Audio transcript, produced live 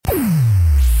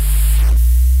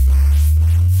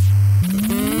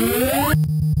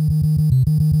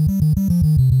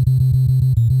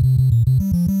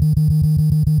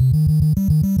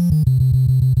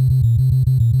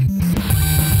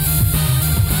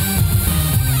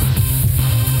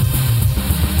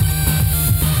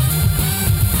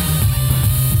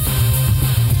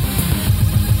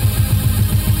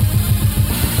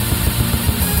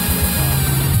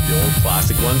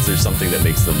something that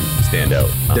makes them stand out.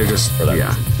 They're just,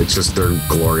 it's just, they're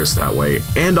glorious that way.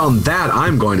 And on that,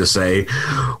 I'm going to say,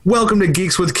 welcome to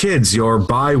Geeks with Kids, your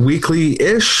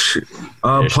bi-weekly-ish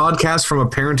podcast from a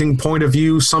parenting point of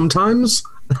view sometimes.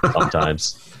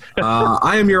 Sometimes.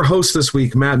 I am your host this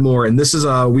week, Matt Moore, and this is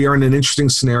we are in an interesting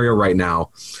scenario right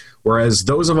now. Whereas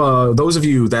those of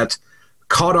you that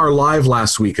caught our live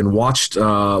last week and watched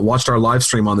our live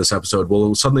stream on this episode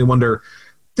will suddenly wonder,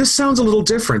 this sounds a little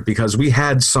different because we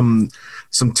had some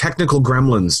technical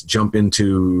gremlins jump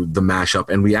into the mashup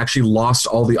and we actually lost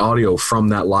all the audio from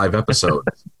that live episode.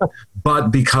 But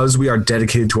because we are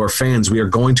dedicated to our fans, we are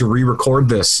going to re-record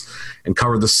this and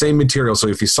cover the same material. So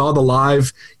if you saw the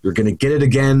live, you're going to get it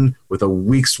again with a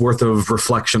week's worth of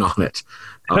reflection on it.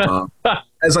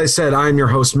 As I said, I'm your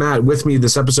host, Matt. With me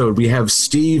this episode, we have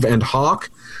Steve and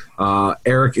Hawk.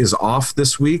 Eric is off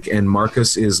this week, and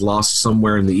Marcus is lost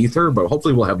somewhere in the ether, but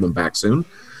hopefully we'll have them back soon.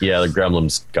 Yeah, the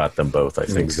gremlins got them both, I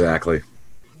think. Exactly.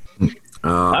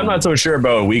 I'm not so sure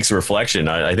about a week's reflection.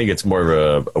 I think it's more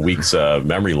of a week's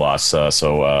memory loss,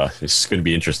 so it's going to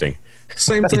be interesting.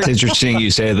 Same thing. It's interesting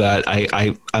you say that.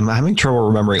 I'm having trouble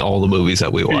remembering all the movies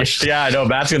that we watched. Yeah, I know.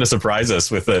 Matt's going to surprise us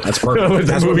with That's perfect. with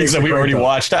the movies that we already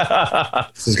watched.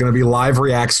 This is going to be live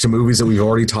reacts to movies that we've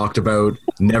already talked about.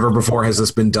 Never before has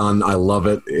this been done. I love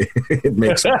it. It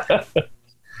makes me.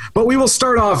 But we will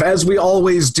start off, as we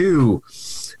always do,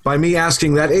 by me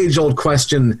asking that age-old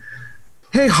question,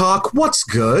 hey, Hawk, what's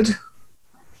good?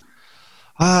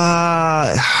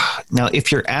 Now,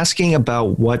 if you're asking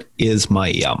about what is my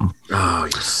yum. Oh,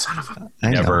 you son of a... I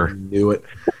never knew it.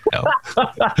 No.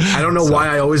 I don't know why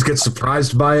I always get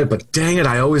surprised by it, but dang it,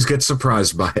 I always get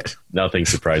surprised by it. Nothing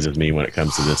surprises me when it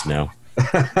comes to this now.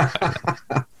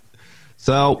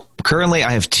 So currently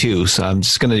I have two, so I'm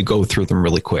just going to go through them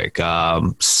really quick.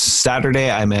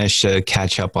 Saturday, I managed to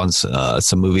catch up on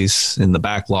some movies in the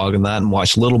backlog and that and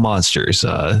watch Little Monsters,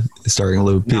 starring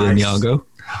Lupita Nyong'o.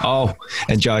 Oh,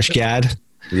 and Josh Gad.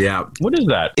 Yeah. What is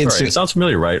that? It sounds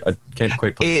familiar, right? I can't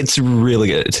quite place it. It's really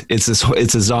good. It's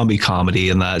a zombie comedy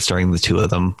and that starring the two of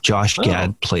them. Josh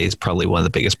Gad plays probably one of the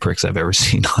biggest pricks I've ever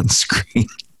seen on screen.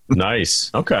 Nice.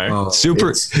 Okay.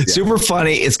 Super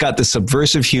funny. It's got the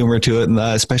subversive humor to it, and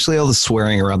especially all the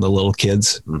swearing around the little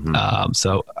kids. Mm-hmm.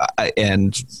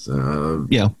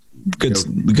 Good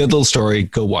little story.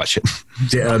 Go watch it.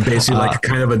 Basically, like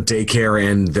kind of a daycare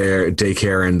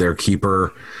and their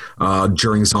keeper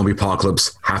during zombie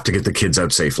apocalypse have to get the kids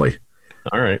out safely.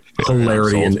 All right.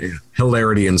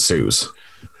 Hilarity ensues.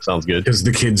 Sounds good. Because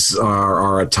the kids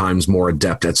are at times more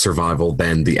adept at survival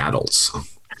than the adults.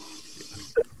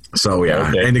 So yeah,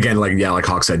 okay. And again, like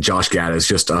Hawk said, Josh Gad is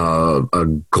just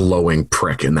a glowing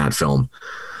prick in that film.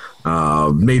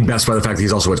 Made best by the fact that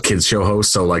he's also a kids show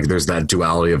host, so like there's that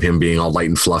duality of him being all light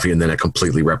and fluffy and then a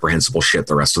completely reprehensible shit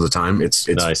the rest of the time. It's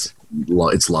nice.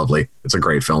 It's lovely. It's a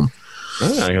great film.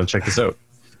 I'm gonna check this out.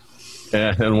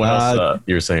 Yeah, and what else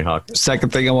you were saying, Hawk?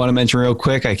 Second thing I want to mention real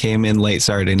quick, I came in late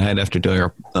Saturday night after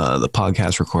doing the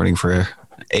podcast recording for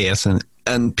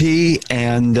ASNP,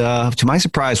 and to my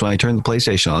surprise, when I turned the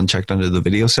PlayStation on and checked under the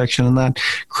video section and that,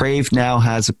 Crave now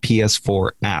has a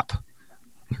PS4 app.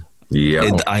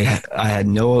 Yeah,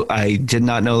 I did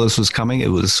not know this was coming. It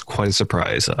was quite a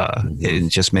surprise. It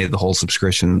just made the whole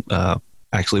subscription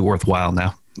actually worthwhile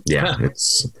now. Yeah,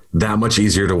 it's that much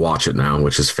easier to watch it now,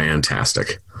 which is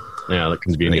fantastic. Yeah, the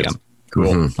convenience. Yeah.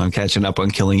 Cool. Mm-hmm. I'm catching up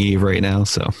on Killing Eve right now.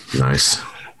 So nice.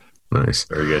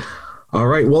 Very good. All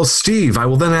right. Well, Steve, I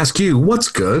will then ask you, what's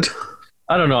good?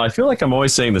 I don't know. I feel like I'm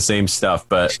always saying the same stuff,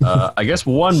 but I guess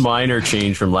one minor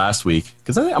change from last week,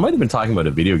 because I might have been talking about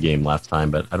a video game last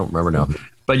time, but I don't remember now.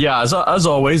 But yeah, as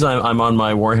always, I'm on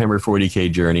my Warhammer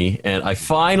 40K journey, and I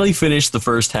finally finished the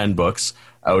first 10 books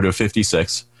out of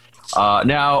 56.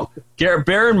 Now,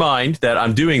 bear in mind that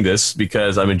I'm doing this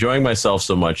because I'm enjoying myself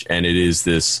so much, and it is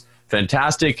this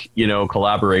fantastic,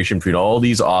 collaboration between all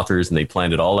these authors, and they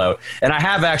planned it all out. And I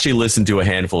have actually listened to a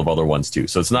handful of other ones too,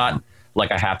 so it's not like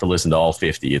I have to listen to all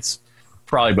 50. It's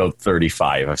probably about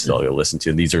 35 I've still got to listen to.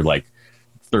 And these are like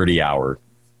 30-hour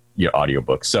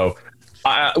audiobooks. So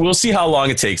we'll see how long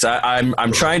it takes.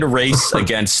 I'm trying to race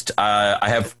against.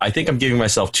 I think I'm giving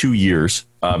myself 2 years,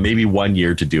 maybe 1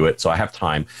 year to do it, so I have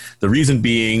time. The reason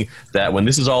being that when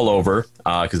this is all over,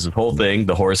 because the whole thing,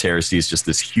 the Horus Heresy, is just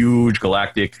this huge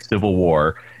galactic civil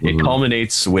war. Mm-hmm. It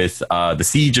culminates with the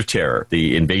Siege of Terror,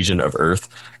 the invasion of Earth,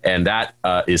 and that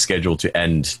is scheduled to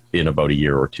end in about a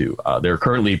year or two. They're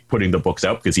currently putting the books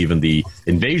out because even the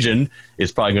invasion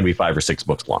is probably going to be 5 or 6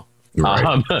 books long.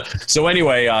 Right. So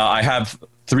anyway, I have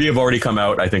 3 have already come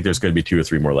out. I think there's going to be 2 or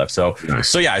 3 more left. So, nice.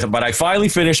 So yeah, but I finally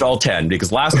finished all 10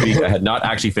 because last week I had not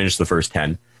actually finished the first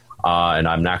 10. and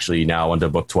I'm actually now onto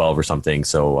book 12 or something.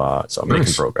 So I'm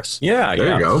making progress. Yeah,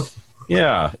 There you go.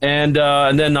 Yeah, and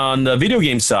then on the video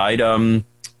game side, I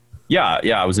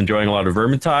was enjoying a lot of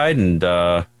Vermintide, and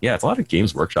it's a lot of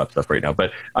Games Workshop stuff right now.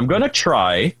 But I'm gonna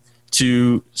try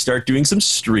to start doing some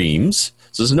streams.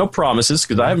 So there's no promises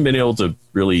because I haven't been able to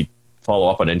really follow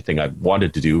up on anything I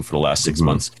wanted to do for the last 6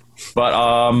 months.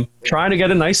 But trying to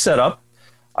get a nice setup.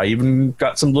 I even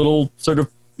got some little sort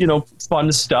of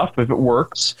fun stuff if it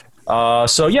works.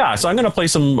 So I'm going to play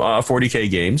some 40K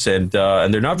games, and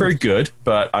they're not very good,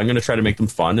 but I'm going to try to make them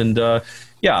fun. And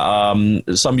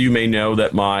some of you may know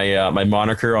that my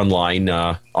moniker online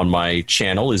on my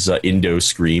channel is Indo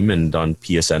Scream, and on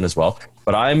PSN as well.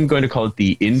 But I'm going to call it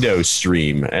the Indo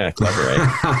Stream. Clever,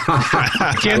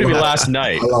 right? Came to me last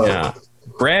night. Yeah,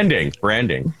 branding.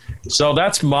 So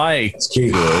that's my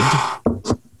good.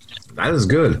 That is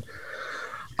good.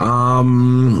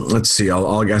 Let's see.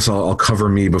 I guess I'll cover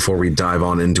me before we dive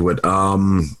on into it.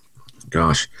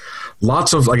 Gosh,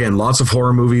 lots of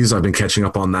horror movies. I've been catching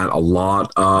up on that a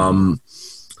lot. I'm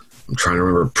trying to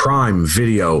remember. Prime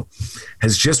Video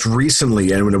has just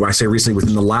recently, and when I say recently,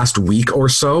 within the last week or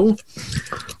so,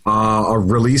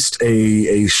 released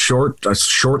a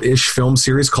short-ish film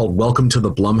series called Welcome to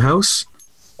the Blumhouse.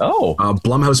 Oh,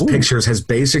 Blumhouse Pictures has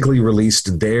basically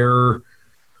released their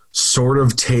sort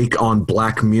of take on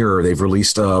Black Mirror. They've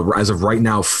released, as of right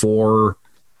now, 4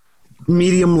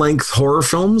 medium-length horror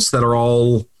films that are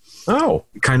all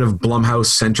kind of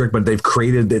Blumhouse-centric, but they've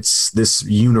created this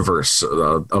universe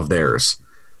of theirs.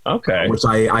 Okay. Which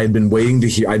I had been waiting to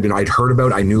hear. I'd heard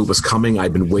about. I knew it was coming.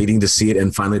 I'd been waiting to see it,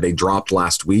 and finally they dropped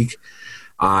last week.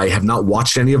 I have not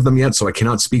watched any of them yet, so I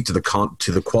cannot speak to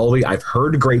the quality. I've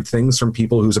heard great things from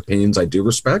people whose opinions I do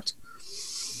respect.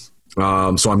 So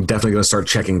I'm definitely going to start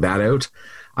checking that out.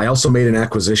 I also made an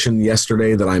acquisition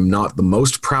yesterday that I'm not the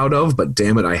most proud of, but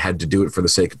damn it, I had to do it for the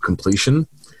sake of completion.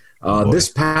 This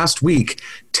past week,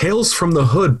 Tales from the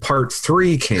Hood Part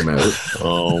 3 came out.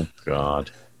 Oh,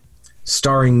 God.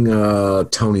 Starring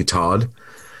Tony Todd.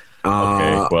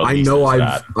 Okay, well,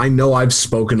 I know I've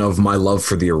spoken of my love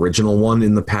for the original one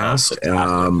in the past.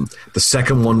 The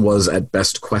second one was at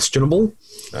best questionable.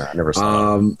 I never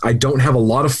saw that. I don't have a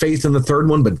lot of faith in the third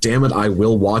one, but damn it, I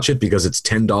will watch it because it's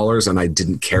 $10 and I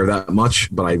didn't care that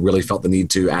much, but I really felt the need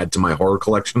to add to my horror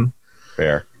collection.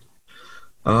 Fair.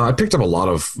 I picked up a lot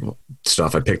of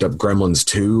stuff. I picked up Gremlins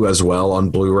 2 as well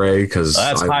on Blu-ray because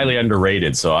that's highly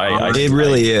underrated. So it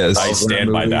really is. I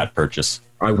stand by that purchase.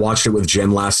 I watched it with Jen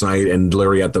last night, and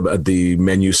literally at the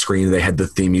menu screen, they had the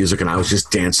theme music, and I was just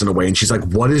dancing away. And she's like,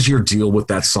 "What is your deal with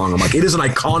that song?" I'm like, "It is an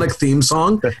iconic theme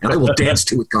song, and I will dance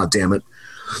to it. God damn it!"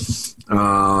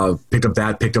 Picked up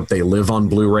that. Picked up They Live on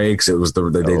Blu-ray because it was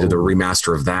they did the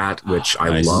remaster of that, which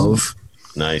I love.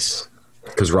 Nice.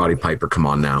 Because Roddy Piper, come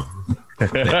on now.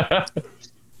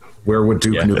 Where would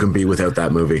Duke Nukem be without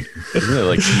that movie?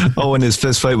 And his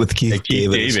fist fight with Keith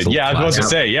David. Yeah, I was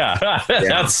supposed to say,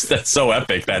 that's so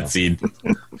epic, that scene.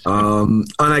 And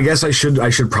I guess I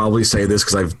should probably say this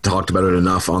because I've talked about it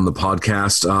enough on the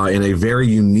podcast. In a very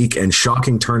unique and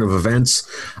shocking turn of events,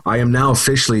 I am now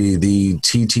officially the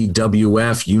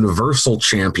TTWF Universal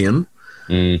Champion.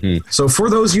 Mm-hmm. So for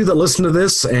those of you that listen to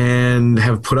this and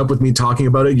have put up with me talking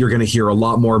about it, you're going to hear a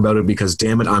lot more about it because,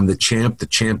 damn it, I'm the champ. The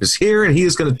champ is here, and he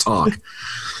is going to talk.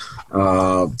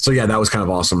 That was kind of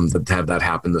awesome to have that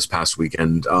happen this past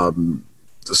weekend,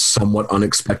 somewhat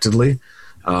unexpectedly,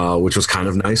 which was kind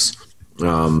of nice.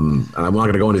 I'm not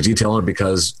going to go into detail on it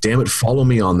because, damn it, follow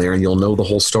me on there, and you'll know the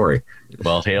whole story.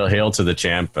 Well, hail to the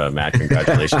champ, Matt.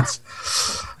 Congratulations.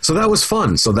 So that was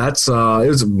fun. So that's it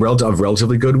was a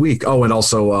relatively good week. Oh, and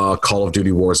also Call of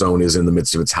Duty Warzone is in the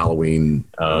midst of its Halloween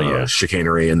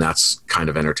chicanery, and that's kind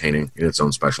of entertaining in its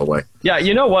own special way. Yeah,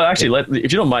 you know what? Actually,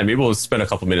 if you don't mind, maybe we'll spend a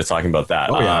couple minutes talking about that.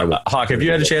 Hawk, have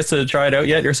you had a chance to try it out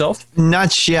yet yourself?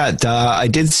 Not yet. I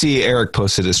did see Eric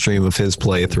posted a stream of his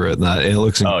playthrough, and that it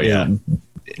looks.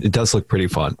 It does look pretty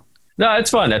fun. No,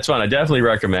 it's fun. That's fun. I definitely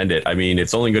recommend it. I mean,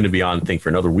 it's only going to be on, I think, for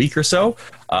another week or so.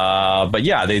 But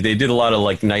yeah, they did a lot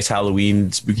of nice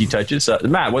Halloween spooky touches.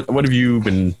 Matt, what have you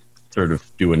been sort of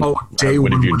doing? Oh,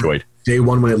 what have you enjoyed? Day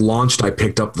one when it launched, I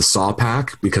picked up the Saw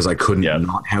pack because I couldn't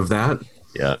not have that.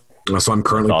 Yeah. So I'm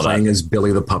currently playing as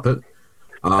Billy the Puppet.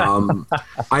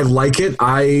 I like it.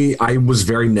 I was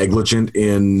very negligent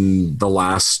in the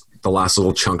last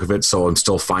little chunk of it, so I'm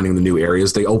still finding the new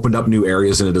areas. They opened up new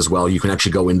areas in it as well. You can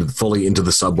actually go fully into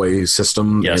the subway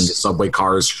system, and the subway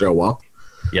cars show up.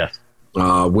 Yes.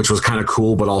 Which was kind of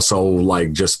cool, but also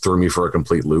just threw me for a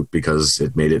complete loop because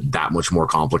it made it that much more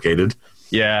complicated.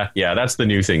 Yeah, that's the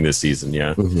new thing this season.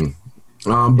 Yeah. Mm-hmm.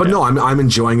 But no, I'm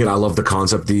enjoying it. I love the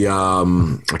concept. The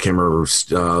I can't remember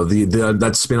the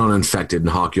that spin on Infected and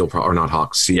Hawk. Or not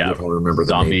Hawk. See, you'll probably remember the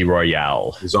Zombie name.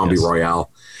 Royale. Zombie Royale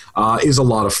is a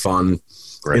lot of fun.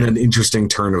 Right. In an interesting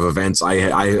turn of events. I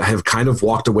have kind of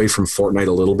walked away from Fortnite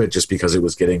a little bit just because it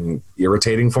was getting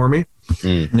irritating for me.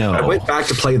 No, I went back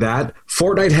to play that.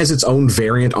 Fortnite has its own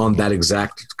variant on that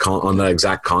exact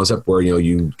concept where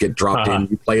you get dropped in,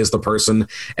 you play as the person,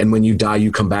 and when you die,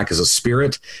 you come back as a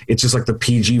spirit. It's just like the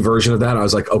PG version of that. I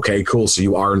was like, okay, cool. So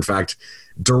you are in fact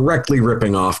directly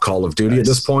ripping off Call of Duty at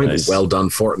this point. Nice. Well done,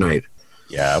 Fortnite.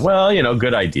 Yeah, well,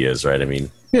 good ideas, right? I mean,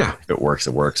 yeah, if it works,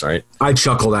 right? I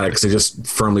chuckled at it because it just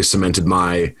firmly cemented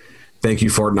my thank you,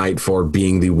 Fortnite, for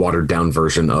being the watered down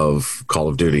version of Call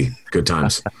of Duty. Good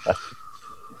times.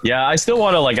 Yeah, I still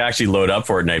want to actually load up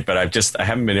Fortnite, but I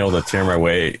haven't been able to tear my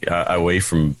way away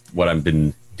from what I've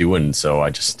been doing. So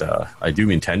I do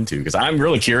intend to, because I'm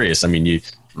really curious. I mean,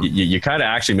 you kind of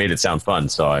actually made it sound fun,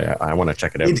 so I want to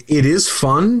check it out. It is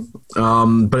fun,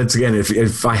 but it's, again,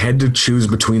 if I had to choose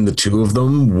between the two of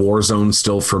them, Warzone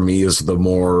still for me is the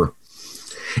more.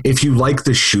 If you like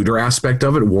the shooter aspect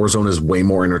of it, Warzone is way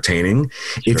more entertaining.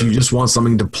 Sure. If you just want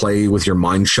something to play with your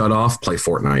mind shut off, play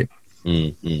Fortnite.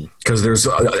 Because there's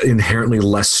inherently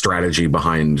less strategy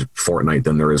behind Fortnite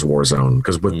than there is Warzone.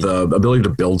 Because with the ability to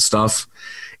build stuff,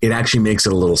 it actually makes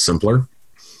it a little simpler.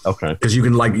 Okay. Because you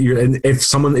can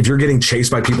if you're getting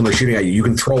chased by people and they're shooting at you, you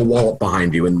can throw a wall up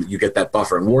behind you and you get that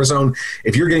buffer. In Warzone,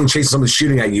 if you're getting chased and someone's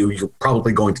shooting at you, you're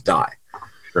probably going to die.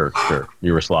 Sure.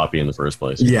 You were sloppy in the first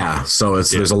place. Yeah, so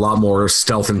there's a lot more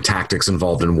stealth and tactics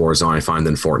involved in Warzone, I find,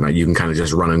 than Fortnite. You can kind of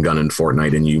just run and gun in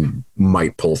Fortnite and you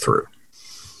might pull through.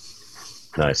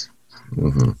 Nice.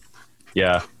 Mm-hmm.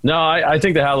 Yeah. No, I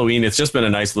think the Halloween, it's just been a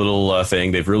nice little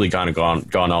thing. They've really kind of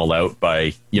gone all out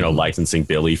by, licensing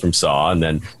Billy from Saw. And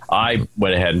then I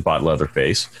went ahead and bought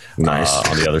Leatherface on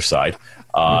the other side.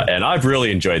 And I've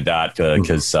really enjoyed that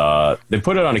because they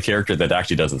put it on a character that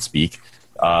actually doesn't speak.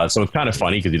 So it's kind of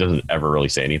funny because he doesn't ever really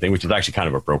say anything, which is actually kind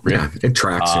of appropriate. Yeah, it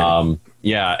tracks.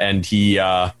 Yeah. And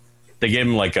they gave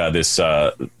him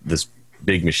this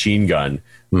big machine gun,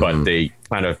 but they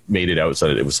kind of made it out so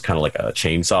that it was kind of like a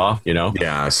chainsaw,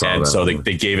 Yeah, I saw that. And so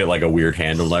they gave it like a weird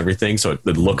handle and everything, so it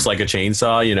looks like a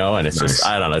chainsaw, and it's just,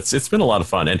 I don't know, it's been a lot of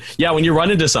fun. And yeah, when you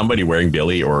run into somebody wearing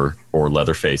Billy or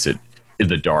Leatherface, in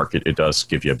the dark, it does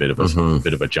give you a bit of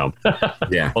a jump.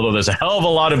 Yeah. Although there's a hell of a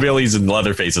lot of Billies and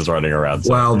Leatherfaces running around.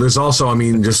 So. Well, there's also,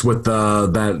 just with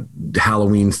that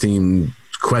Halloween theme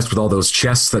quest with all those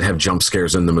chests that have jump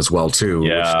scares in them as well too.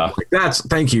 Yeah.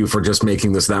 Thank you for just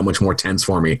making this that much more tense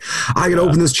for me. I can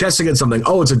open this chest to get something.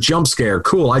 Oh, it's a jump scare.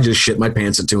 Cool. I just shit my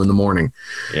pants at 2 a.m.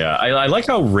 Yeah. I like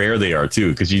how rare they are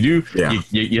too. Cause you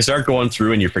start going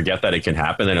through and you forget that it can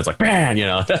happen. And it's like, man, and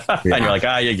you're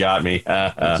like, you got me.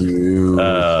 You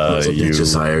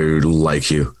bitches, I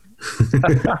like you.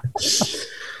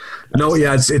 No,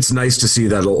 yeah, it's nice to see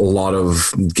that a lot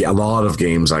of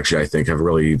games actually, I think, have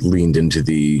really leaned into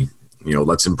the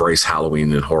let's embrace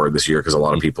Halloween and horror this year, because a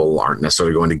lot of people aren't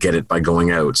necessarily going to get it by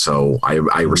going out. So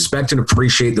I respect and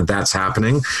appreciate that that's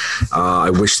happening. I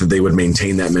wish that they would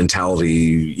maintain that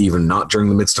mentality, even not during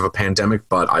the midst of a pandemic,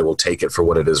 but I will take it for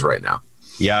what it is right now.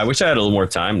 Yeah, I wish I had a little more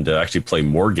time to actually play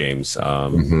more games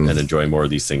and enjoy more of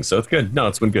these things. So it's good. No,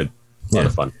 it's been good. A lot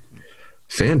of fun.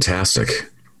 Fantastic.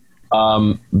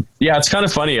 Yeah, it's kind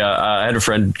of funny. I had a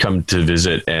friend come to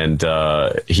visit, and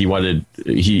he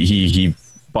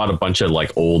bought a bunch of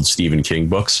old Stephen King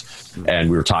books, and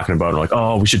we were talking about it,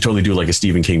 oh, we should totally do a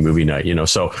Stephen King movie night,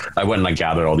 So I went and I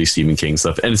gathered all these Stephen King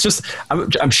stuff, and it's just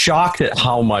I'm shocked at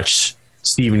how much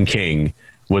Stephen King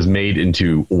was made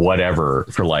into whatever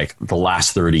for the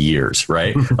last 30 years,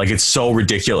 right? It's so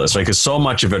ridiculous, right? Because so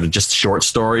much of it are just short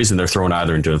stories, and they're thrown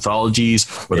either into anthologies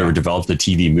or they were developed to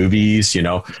TV movies,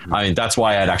 I mean, that's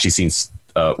why I'd actually seen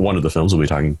one of the films we'll be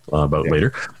talking about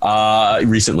later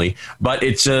recently. But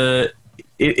it's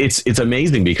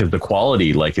amazing because the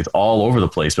quality, it's all over the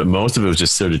place, but most of it was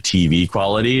just sort of TV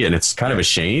quality, and it's kind of a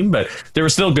shame, but there were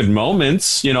still good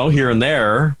moments, here and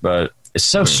there, but it's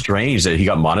so strange that he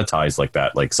got monetized like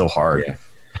that, so hard.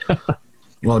 Yeah.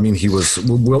 Well, I mean,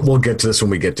 we'll get to this when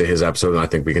we get to his episode, and I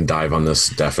think we can dive on this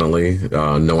definitely.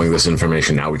 Knowing this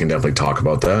information now, we can definitely talk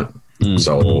about that.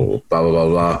 So blah, blah, blah,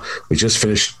 blah. We just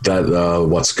finished that,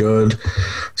 what's good.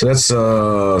 So that's,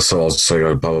 so I'll say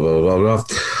blah, blah, blah, blah, blah.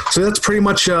 So that's pretty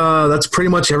much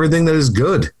everything that is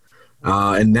good.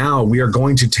 And now we are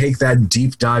going to take that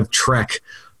deep dive trek.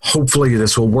 Hopefully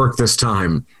this will work this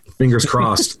time. Fingers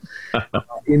crossed.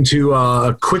 Into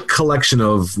a quick collection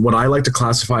of what I like to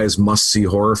classify as must-see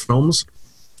horror films.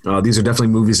 These are definitely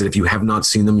movies that if you have not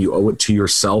seen them, you owe it to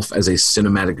yourself as a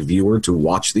cinematic viewer to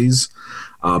watch these.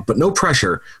 But no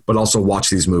pressure, but also watch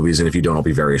these movies. And if you don't, I'll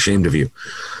be very ashamed of you.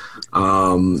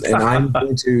 And I'm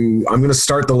going to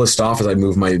start the list off as I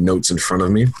move my notes in front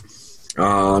of me.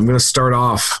 I'm going to start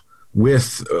off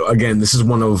with, again, this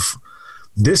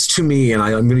to me, and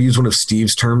I'm going to use one of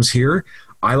Steve's terms here.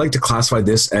 I like to classify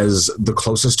this as the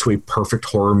closest to a perfect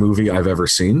horror movie I've ever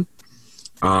seen.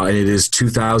 And it is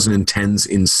 2010's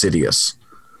Insidious.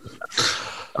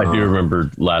 I do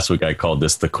remember last week I called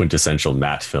this the quintessential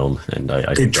Matt film, and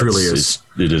I think it truly is.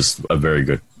 It is a very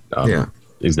good,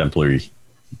 exemplary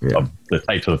of the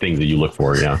types of things that you look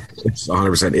for. Yeah, it's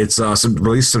 100%. It's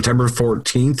released September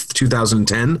 14th,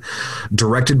 2010,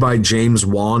 directed by James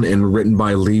Wan and written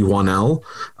by Lee Wanell,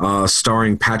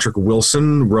 starring Patrick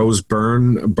Wilson, Rose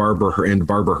Byrne, Barbara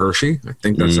Hershey. I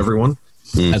think that's everyone.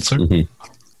 That's her.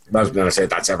 I was going to say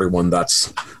that's everyone.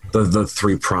 That's the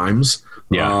three primes.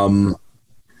 Yeah.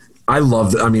 I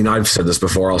love. I mean, I've said this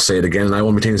before. I'll say it again, and I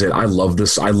will maintain to say it. I love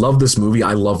this. I love this movie.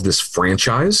 I love this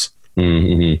franchise.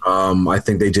 I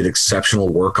think they did exceptional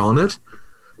work on it.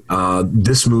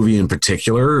 This movie in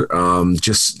particular,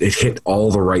 it hit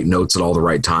all the right notes at all the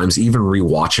right times. Even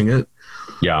rewatching it,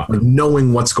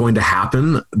 knowing what's going to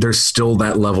happen, there's still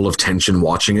that level of tension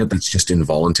watching it that's just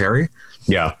involuntary.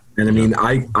 Yeah. And I mean,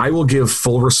 I will give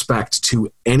full respect to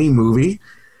any movie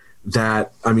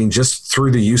that, I mean, just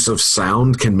through the use of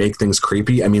sound can make things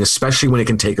creepy. I mean, especially when it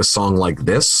can take a song like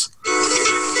this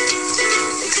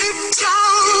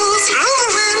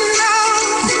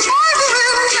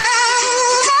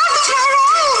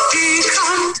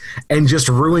and just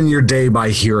ruin your day by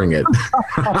hearing it.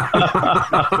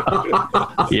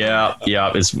 Yeah.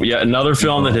 It's another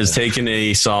film that has taken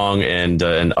a song and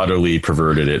utterly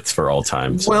perverted it for all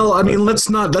time. So. Well, I mean, let's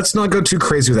not go too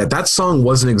crazy with that. That song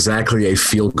wasn't exactly a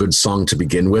feel good song to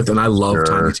begin with, and I loved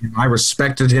Tiny Tim. I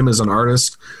respected him as an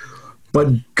artist,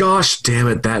 but gosh damn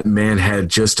it, that man had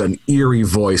just an eerie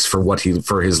voice for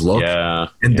his look. Yeah,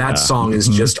 and that song is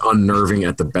just unnerving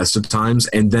at the best of times.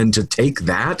 And then to take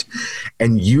that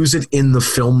and use it in the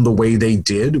film the way they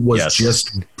did was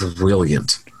just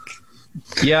brilliant.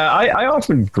 Yeah, I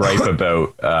often gripe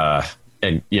about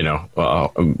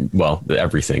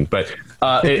everything, but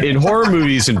in horror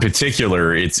movies in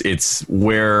particular, it's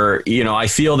where I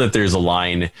feel that there's a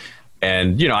line.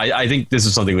 And, I think this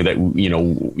is something that,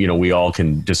 we all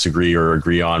can disagree or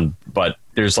agree on, but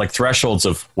there's like thresholds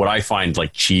of what I find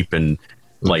like cheap and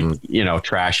like,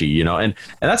 trashy, and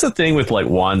that's the thing with like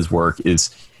Wan's work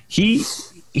is he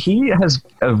has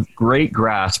a great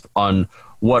grasp on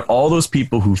what all those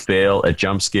people who fail at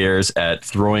jump scares, at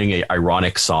throwing a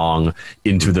ironic song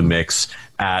into the mix,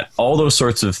 at all those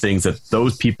sorts of things that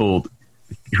those people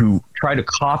who try to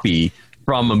copy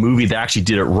from a movie that actually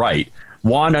did it right.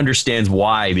 Wan understands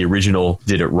why the original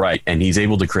did it right, and he's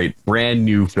able to create brand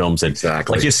new films that,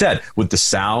 like you said, with the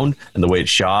sound and the way it's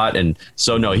shot. And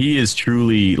so, no, he is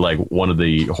truly like one of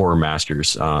the horror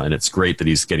masters, and it's great that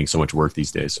he's getting so much work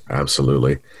these days.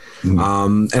 Absolutely.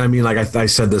 And I mean, like I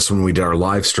said this when we did our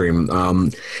live stream,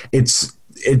 it's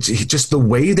just the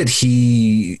way that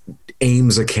he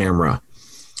aims a camera.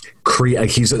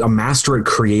 He's a master at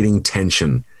creating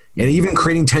tension. And even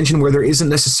creating tension where there isn't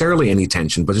necessarily any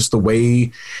tension, but just the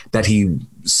way that he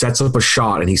sets up a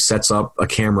shot and he sets up a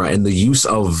camera and the use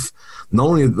of not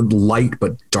only light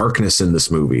but darkness in this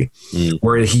movie,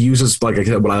 where he uses like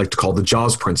what I like to call the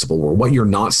Jaws principle, where what you're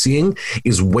not seeing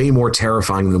is way more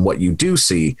terrifying than what you do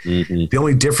see. The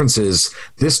only difference is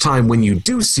this time when you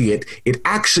do see it, it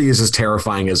actually is as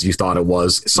terrifying as you thought it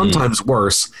was, sometimes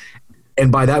worse.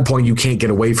 And by that point, you can't get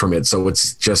away from it. So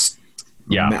it's just...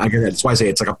 Yeah, that's why I say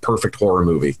it's like a perfect horror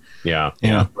movie. Yeah.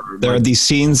 There are these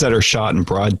scenes that are shot in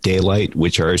broad daylight,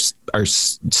 which are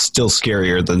still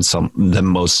scarier than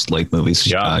most like movies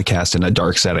cast in a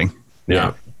dark setting.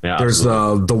 Yeah. There's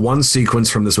the one sequence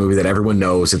from this movie that everyone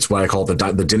knows. It's what I call the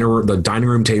dining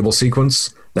room table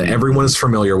sequence that everyone is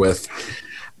familiar with.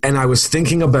 And I was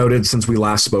thinking about it since we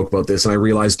last spoke about this, and I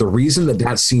realized the reason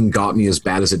that scene got me as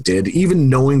bad as it did, even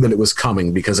knowing that it was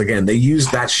coming, because again, they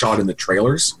used that shot in the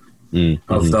trailers.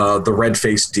 Of the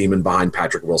red-faced demon behind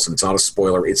Patrick Wilson. It's not a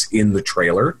spoiler. It's in the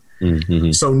trailer.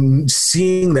 So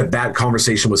seeing that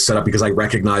conversation was set up because I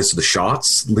recognized the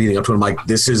shots leading up to it, I'm like,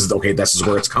 this is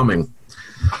where it's coming.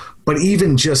 But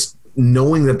even just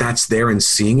knowing that that's there and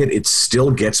seeing it, it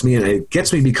still gets me. And it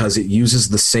gets me because it uses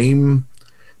the same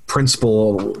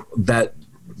principle that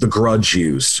The Grudge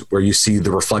used, where you see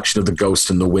the reflection of the ghost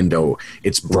in the window.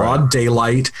 It's broad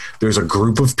daylight. There's a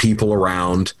group of people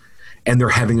around. and they're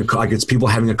having it's people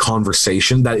having a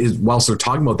conversation that is, whilst they're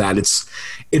talking about that,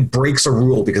 it breaks a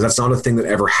rule, because that's not a thing that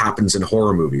ever happens in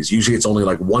horror movies. Usually it's only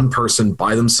like one person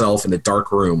by themselves in a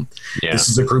dark room. Yeah. This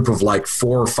is a group of like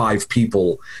 4 or 5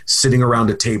 people sitting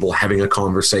around a table having a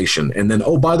conversation. And then,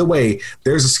 oh, by the way,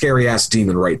 there's a scary ass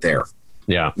demon right there.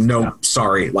 Yeah. No,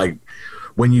 sorry. Like,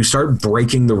 when you start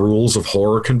breaking the rules of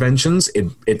horror conventions,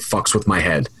 it fucks with my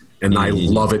head. And I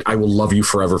love it. I will love you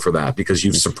forever for that, because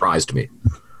you've surprised me.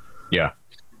 Yeah.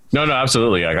 No,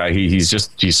 absolutely. Like,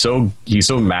 he's so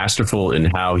masterful in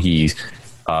how he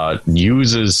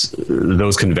uses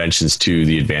those conventions to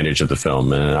the advantage of the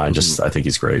film. And I think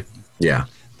he's great. Yeah.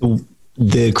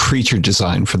 The creature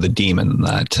design for the demon,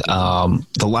 that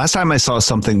the last time I saw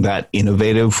something that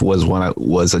innovative was when I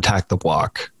was Attack the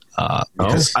Block.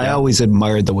 Because I always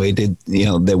admired the way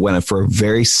they went for a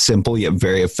very simple yet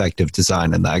very effective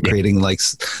design, and that creating like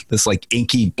this like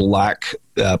inky black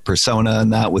persona,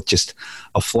 and that with just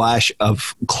a flash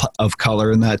of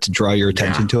color in that to draw your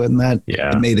attention to it, and that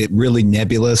it made it really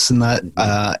nebulous, and that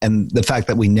and the fact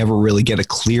that we never really get a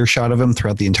clear shot of him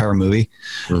throughout the entire movie,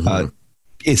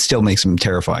 it still makes him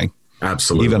terrifying.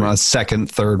 Absolutely, even on a second,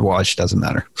 third watch, doesn't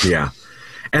matter. Yeah.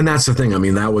 And that's the thing. I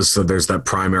mean, there's that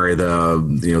primary,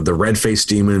 the red face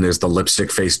demon, there's the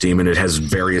lipstick face demon. It has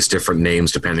various different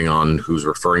names depending on who's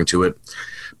referring to it.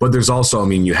 But there's also, I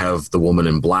mean, you have the woman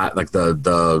in black, like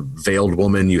the veiled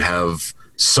woman. You have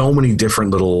so many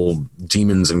different little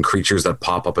demons and creatures that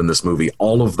pop up in this movie.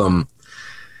 All of them,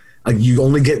 you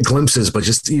only get glimpses, but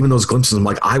just even those glimpses, I'm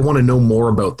like, I want to know more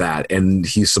about that. And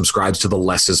he subscribes to the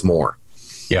less is more.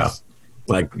 Yeah.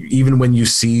 Like, even when you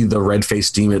see the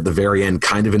red-faced demon at the very end,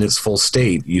 kind of in its full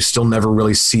state, you still never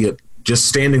really see it just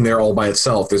standing there all by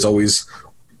itself. There's always,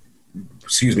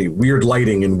 weird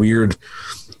lighting and weird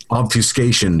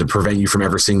obfuscation to prevent you from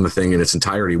ever seeing the thing in its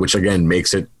entirety, which, again,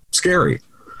 makes it scary.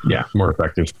 Yeah, more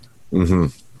effective.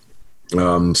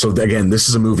 So, again, this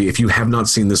is a movie. If you have not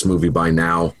seen this movie by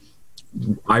now,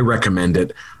 I recommend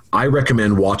it. I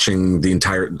recommend watching the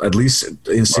entire, at least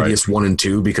Insidious 1 and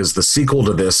 2, because the sequel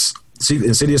to this,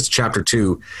 Insidious Chapter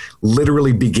 2,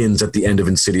 literally begins at the end of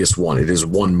Insidious 1. It is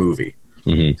one movie,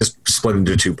 just split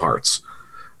into 2 parts.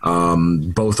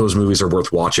 Both those movies are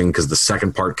worth watching because the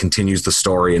second part continues the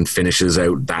story and finishes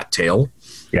out that tale.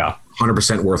 Yeah.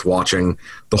 100% worth watching.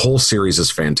 The whole series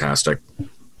is fantastic.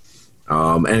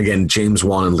 And again, James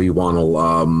Wan and Lee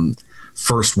Wannell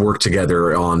first worked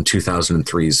together on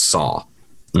 2003's Saw.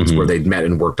 That's where they'd met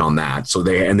and worked on that. So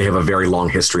they have a very long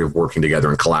history of working together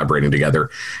and collaborating together,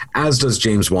 as does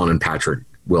James Wan and Patrick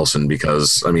Wilson,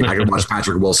 because, I mean, I can watch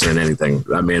Patrick Wilson in anything.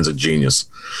 That man's a genius.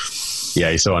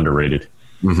 Yeah, he's so underrated.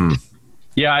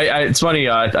 Yeah, it's funny.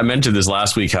 I mentioned this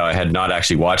last week, how I had not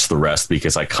actually watched the rest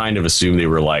because I kind of assumed they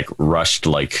were like rushed,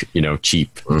 like,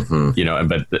 cheap,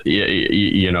 but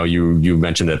you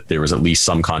mentioned that there was at least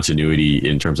some continuity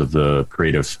in terms of the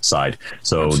creative side.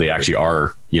 So Absolutely. They actually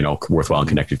are, worthwhile and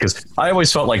connected, because I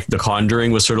always felt like The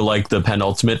Conjuring was sort of like the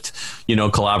penultimate,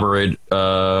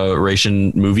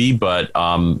 collaboration movie. But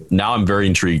now I'm very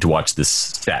intrigued to watch this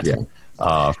set. Yeah.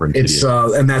 It's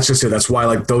and that's just it. That's why,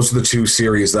 like, those are the 2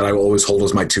 series that I will always hold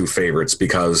as my 2 favorites,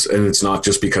 and it's not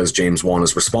just because James Wan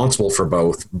is responsible for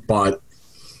both, but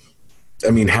I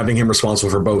mean, having him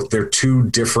responsible for both, they're 2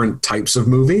 different types of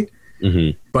movie,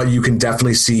 but you can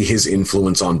definitely see his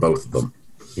influence on both of them.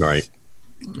 Right.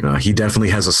 He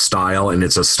definitely has a style, and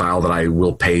it's a style that I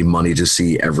will pay money to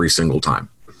see every single time.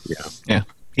 Yeah.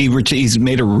 He's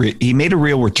made a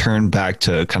real return back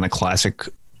to kind of classic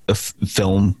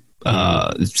film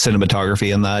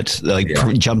cinematography, and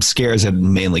that jump scares had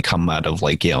mainly come out of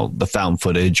the found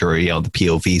footage or the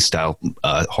POV style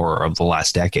horror of the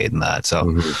last decade, and that.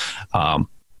 So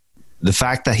the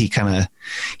fact that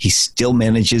he still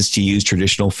manages to use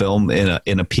traditional film in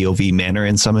a POV manner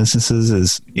in some instances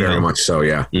is very much so.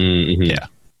 Yeah.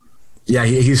 Yeah.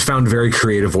 He's found very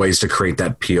creative ways to create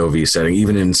that POV setting.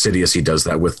 Even in Insidious, he does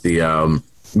that with the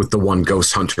one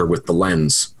ghost hunter with the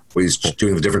lens, where he's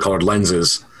doing the different colored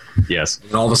lenses. Yes.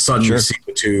 And all of a sudden you see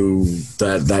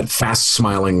that fast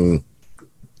smiling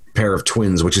pair of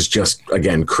twins, which is just,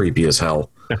 again, creepy as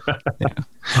hell.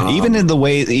 Even the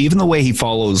way he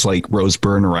follows like Rose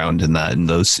Byrne around in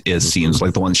those scenes,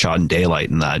 like the one shot in daylight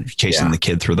and that, chasing the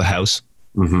kid through the house.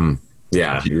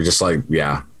 Yeah. You're just like,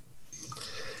 yeah.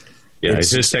 Yeah.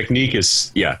 His technique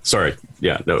is, sorry.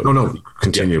 No, No,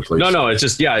 continue, please. No, it's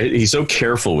just, he's so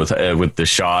careful with the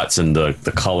shots and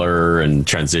the color and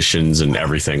transitions and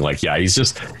everything. Like, he's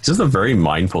just a very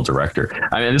mindful director.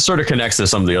 I mean, this sort of connects to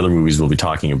some of the other movies we'll be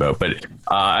talking about. But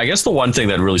I guess the one thing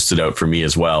that really stood out for me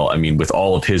as well, I mean, with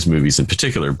all of his movies in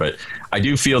particular, but I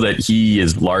do feel that he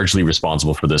is largely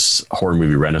responsible for this horror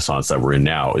movie renaissance that we're in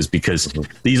now, is because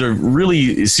these are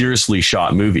really seriously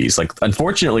shot movies. Like,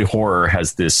 unfortunately, horror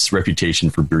has this reputation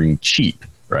for being cheap.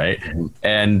 Right.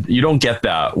 And you don't get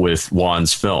that with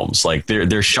Wan's films. Like,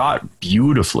 they're shot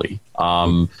beautifully.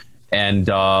 And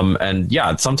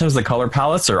sometimes the color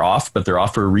palettes are off, but they're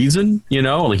off for a reason,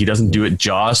 like he doesn't do it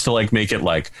just to like make it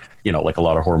like, like a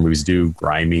lot of horror movies do,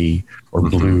 grimy or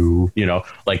blue,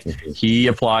 like he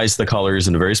applies the colors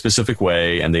in a very specific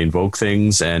way and they invoke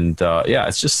things. And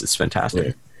it's fantastic.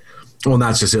 Yeah. Well, and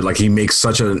that's just it. Like, he makes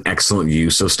such an excellent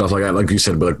use of stuff like that. Like you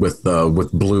said, but with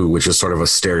Blue, which is sort of a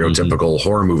stereotypical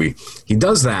horror movie, he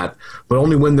does that, but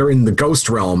only when they're in the ghost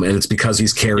realm, and it's because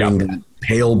he's carrying the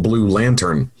pale blue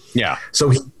lantern. Yeah.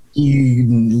 So he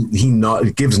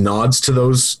gives nods to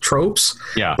those tropes.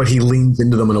 Yeah. But he leans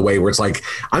into them in a way where it's like,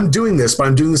 I'm doing this, but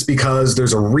I'm doing this because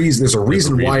there's a reason. There's a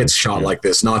reason why it's shot like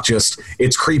this, not just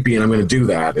it's creepy and I'm going to do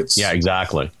that.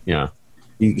 Exactly. Yeah.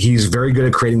 He's very good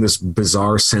at creating this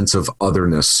bizarre sense of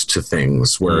otherness to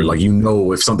things where, like,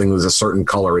 if something is a certain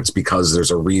color, it's because there's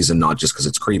a reason, not just because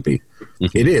it's creepy.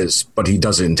 It is, but he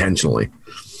does it intentionally.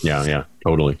 Yeah,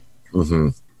 totally.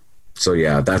 So,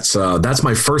 that's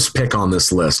my first pick on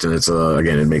this list. And it's,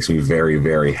 again, it makes me very,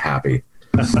 very happy.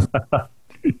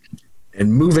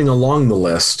 And moving along the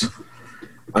list,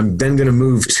 I'm then going to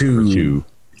move to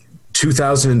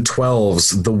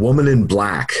 2012's The Woman in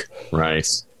Black. Right.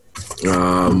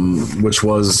 Which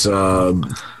was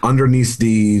underneath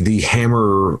the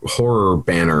Hammer horror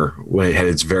banner when it had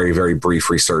its very, very brief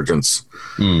resurgence,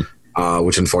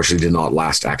 which unfortunately did not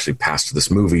last actually past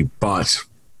this movie. But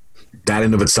that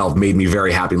in of itself made me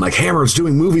very happy. Like, Hammer's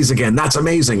doing movies again. That's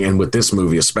amazing. And with this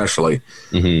movie especially,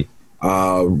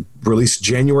 released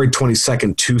January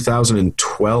 22nd,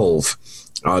 2012.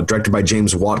 Directed by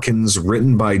James Watkins,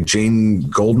 written by Jane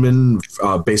Goldman,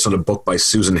 based on a book by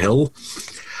Susan Hill.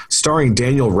 Starring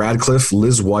Daniel Radcliffe,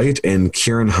 Liz White, and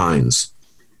Kieran Hines.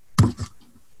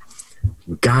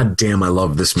 God damn, I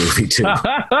love this movie too.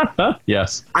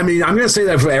 Yes. I mean, I'm going to say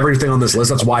that for everything on this list.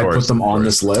 That's why I put them on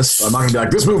this list. I'm not going to be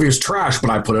like, this movie is trash, but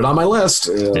I put it on my list.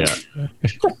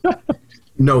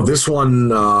 No, this one,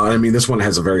 this one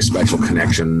has a very special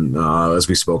connection, as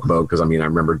we spoke about, because, I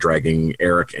remember dragging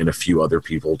Eric and a few other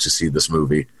people to see this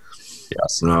movie.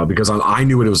 Yes. Because I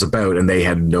knew what it was about, and they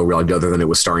had no real idea other than it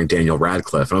was starring Daniel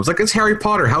Radcliffe. And I was like, it's Harry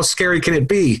Potter. How scary can it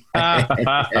be?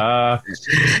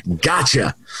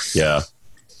 Gotcha. Yeah.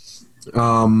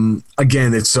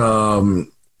 Again, it's a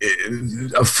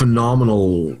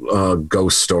phenomenal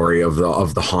ghost story of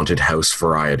the haunted house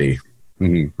variety.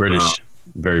 British.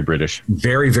 Very British.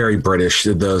 Very, very British.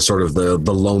 The sort of the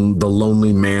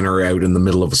lonely manor out in the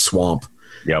middle of a swamp.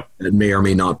 Yep. It may or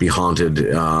may not be haunted.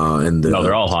 No,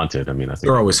 they're all haunted. I think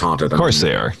they're always haunted. Of course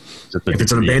they are. If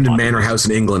it's an abandoned manor house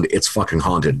in England, it's fucking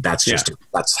haunted. That's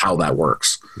that's how that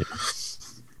works. Yeah.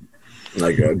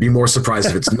 Like, be more surprised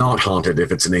if it's not haunted.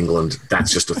 If it's in England,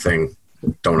 that's just a thing.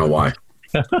 Don't know why.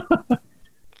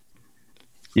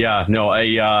 Yeah.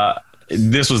 No.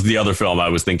 This was the other film I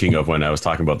was thinking of when I was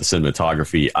talking about the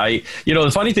cinematography.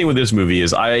 The funny thing with this movie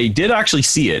is I did actually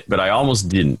see it, but I almost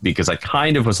didn't, because I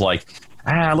kind of was like,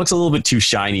 it looks a little bit too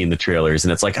shiny in the trailers.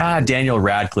 And it's like, Daniel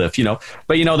Radcliffe,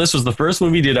 but this was the first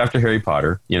movie he did after Harry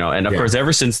Potter, and of course,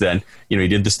 ever since then, he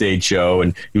did the stage show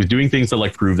and he was doing things that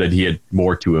like prove that he had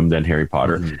more to him than Harry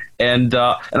Potter. And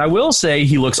I will say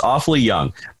he looks awfully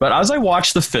young, but as I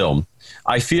watched the film,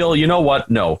 I feel,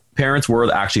 no, parents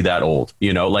were actually that old,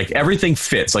 like everything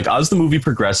fits. Like, as the movie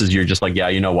progresses, you're just like,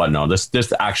 no,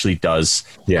 this actually does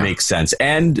make sense.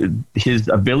 And his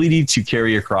ability to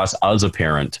carry across as a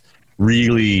parent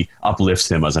really uplifts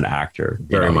him as an actor.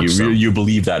 You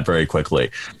believe that very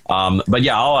quickly. But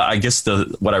I guess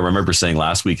what I remember saying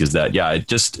last week is that,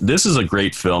 this is a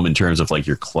great film in terms of like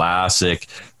your classic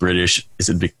British, is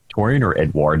it Victorian or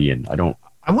Edwardian?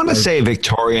 I want to say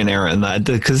Victorian era in that,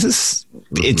 because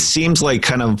it seems like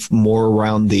kind of more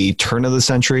around the turn of the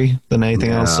century than anything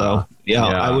else. So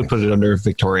I would put it under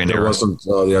Victorian era.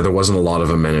 There wasn't a lot of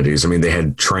amenities. They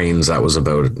had trains. That was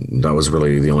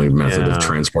really the only method of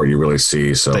transport you really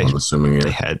see. So I'm assuming they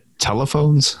had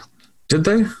telephones. Did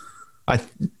they?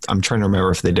 I'm trying to remember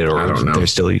if they did, or if they're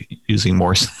still using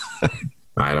Morse.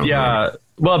 I don't know.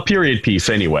 Well, period piece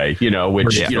anyway,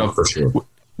 which, for sure.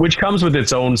 which comes with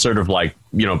its own sort of like,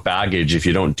 baggage if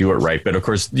you don't do it right. But of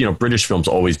course, British films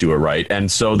always do it right.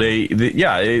 And so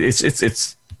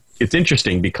it's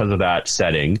interesting because of that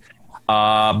setting.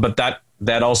 But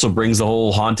that also brings the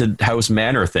whole haunted house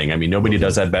manor thing. I mean, nobody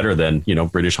does that better than,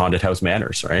 British haunted house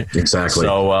manors, right? Exactly.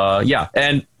 So, yeah.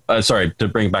 And sorry, to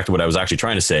bring it back to what I was actually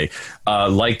trying to say,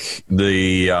 like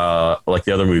the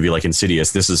other movie, like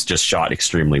Insidious, this is just shot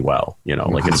extremely well.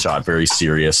 Like it's shot very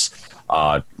serious.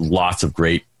 Lots of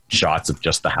great shots of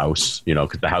just the house,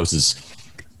 because the houses,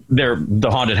 the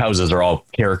haunted houses are all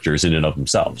characters in and of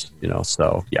themselves,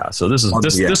 So yeah, so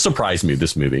this surprised me,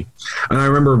 this movie. And I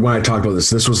remember when I talked about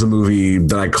this was the movie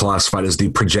that I classified as the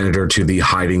progenitor to the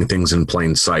hiding things in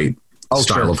plain sight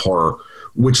style of horror,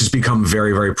 which has become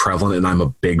very, very prevalent, and I'm a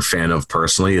big fan of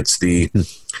personally. It's the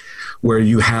where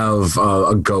you have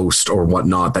a ghost or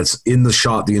whatnot that's in the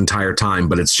shot the entire time,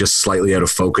 but it's just slightly out of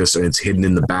focus and it's hidden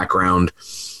in the background.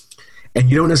 And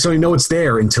you don't necessarily know it's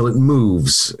there until it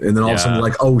moves. And then all of a sudden you're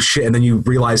like, oh shit. And then you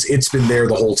realize it's been there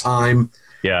the whole time.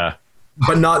 Yeah.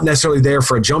 But not necessarily there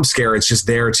for a jump scare. It's just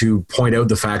there to point out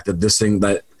the fact that this thing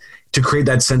to create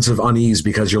that sense of unease,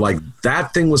 because you're like,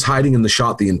 that thing was hiding in the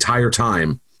shot the entire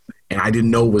time and I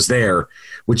didn't know it was there,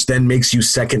 which then makes you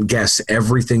second guess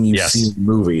everything you see in the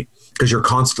movie because you're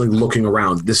constantly looking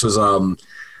around. This was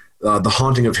The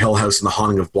Haunting of Hill House and The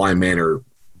Haunting of Bly Manor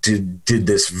did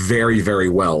this very, very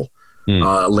well.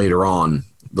 Later on,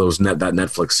 that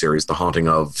Netflix series, The Haunting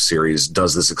of series,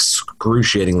 does this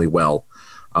excruciatingly well,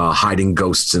 hiding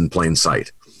ghosts in plain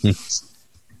sight.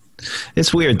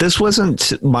 It's weird. This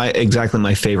wasn't exactly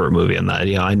my favorite movie in that.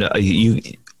 I know you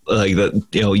like that.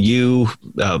 You,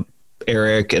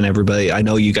 Eric, and everybody. I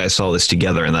know you guys saw this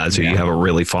together in that, so you have a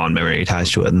really fond memory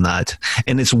attached to it in that.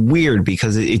 And it's weird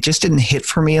because it just didn't hit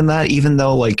for me in that, even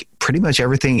though like pretty much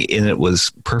everything in it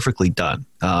was perfectly done.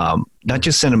 Not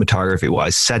just cinematography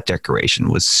wise, set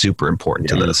decoration was super important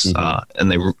to this.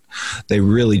 And they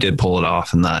really did pull it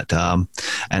off in that.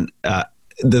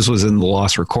 This was in the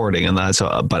lost recording and that.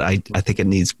 So, but I think it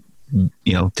needs,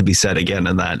 to be said again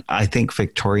in that I think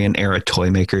Victorian era toy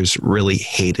makers really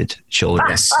hated children.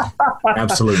 Yes,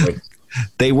 absolutely.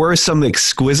 They were some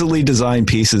exquisitely designed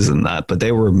pieces in that, but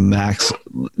they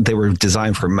were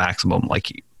designed for maximum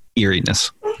like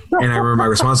eeriness. And I remember my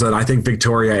response to that. I think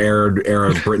Victoria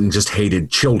era Britain just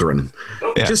hated children,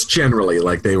 just generally,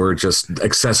 like they were just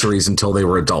accessories until they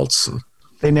were adults.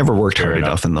 They never worked hard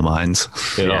enough in the mines.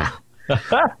 Yeah.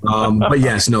 But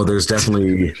yes, no, there's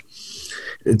definitely,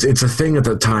 it's a thing at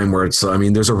the time where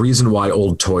there's a reason why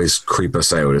old toys creep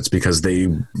us out. It's because they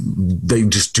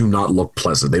just do not look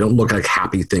pleasant. They don't look like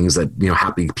happy things that,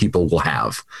 happy people will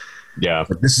have. Yeah.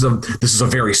 But this is a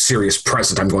very serious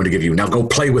present I'm going to give you. Now go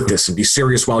play with this and be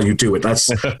serious while you do it. That's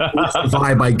the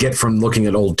vibe I get from looking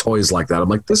at old toys like that. I'm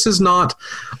like, this is not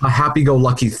a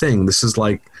happy-go-lucky thing. This is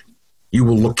like, you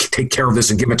will take care of this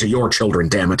and give it to your children,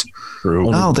 damn it.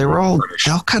 No, they all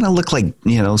kind of look like,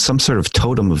 some sort of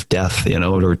totem of death,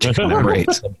 or to commemorate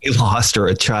somebody lost or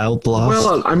a child lost.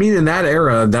 Well, I mean, in that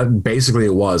era, that basically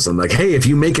it was. I'm like, hey, if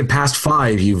you make it past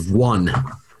 5, you've won.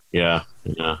 Yeah.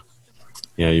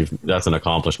 That's an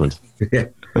accomplishment. Yeah.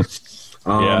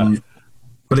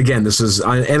 But again, this is,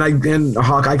 and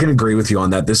Hawk, I can agree with you on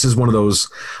that. This is one of those,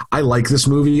 I like this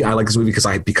movie. I like this movie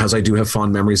because I do have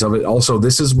fond memories of it. Also,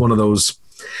 this is one of those,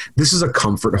 this is a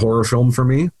comfort horror film for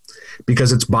me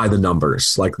because it's by the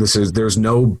numbers. Like there's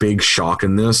no big shock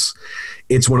in this.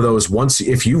 It's one of those,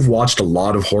 if you've watched a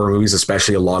lot of horror movies,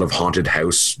 especially a lot of haunted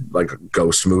house, like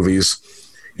ghost movies,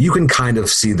 you can kind of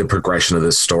see the progression of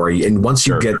this story. And once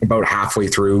you get about halfway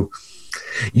through,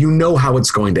 you know how it's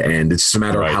going to end. It's just a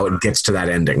matter of how it gets to that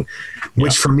ending,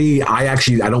 which for me, I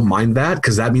don't mind that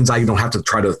because that means I don't have to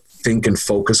try to think and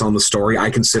focus on the story. I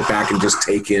can sit back and just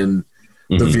take in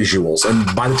the visuals.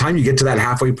 And by the time you get to that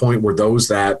halfway point where those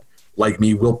that like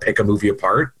me will pick a movie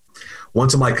apart,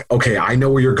 once I'm like, okay, I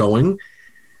know where you're going.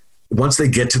 Once they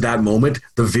get to that moment,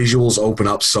 the visuals open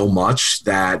up so much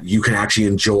that you can actually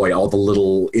enjoy all the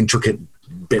little intricate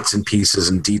bits and pieces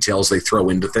and details they throw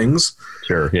into things.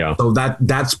 Sure, yeah. So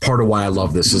that's part of why I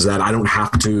love this is that I don't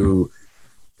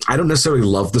necessarily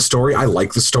love the story. I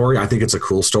like the story. I think it's a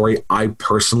cool story. I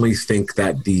personally think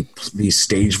that the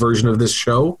stage version of this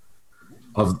show,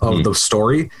 of the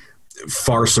story,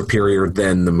 far superior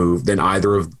than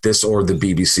either of this or the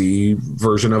BBC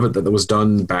version of it that was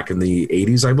done back in the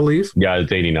 80s, I believe. Yeah,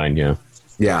 it's 89, yeah.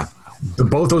 Yeah.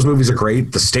 Both those movies are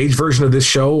great. The stage version of this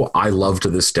show, I love to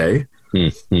this day.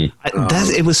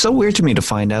 It was so weird to me to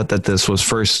find out that this was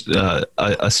first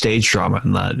a stage drama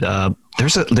and that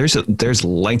there's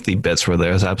lengthy bits where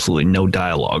there's absolutely no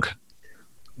dialogue.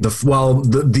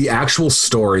 The actual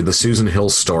story, the Susan Hill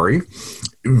story,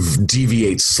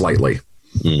 deviates slightly.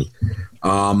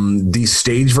 The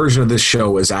stage version of this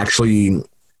show is actually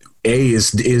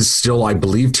is still, I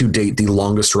believe, to date, the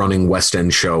longest running West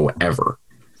End show ever.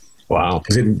 Wow.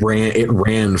 Because it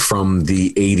ran from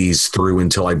the 80s through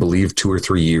until, I believe, 2 or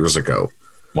 3 years ago.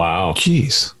 Wow.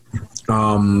 Jeez.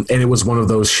 And it was one of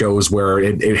those shows where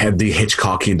it had the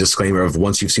Hitchcockian disclaimer of,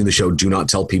 once you've seen the show, do not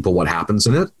tell people what happens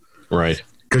in it. Right.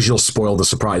 Because you'll spoil the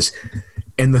surprise.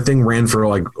 And the thing ran for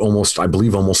almost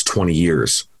 20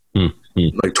 years.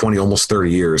 Like 20, almost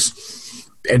 30 years.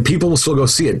 And people will still go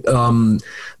see it.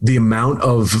 The amount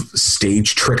of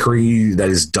stage trickery that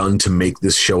is done to make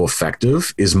this show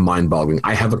effective is mind-boggling.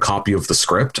 I have a copy of the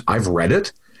script. I've read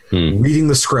it. Reading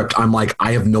the script, I'm like,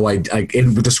 I have no idea.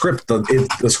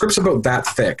 The script's about that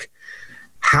thick.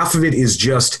 Half of it is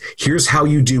just, here's how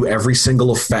you do every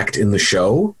single effect in the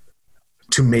show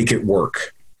to make it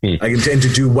work. And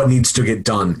to do what needs to get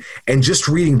done. And just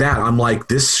reading that, I'm like,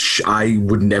 I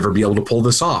would never be able to pull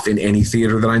this off in any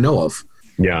theater that I know of.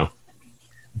 Yeah.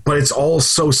 But it's all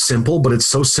so simple, but it's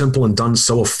so simple and done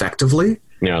so effectively.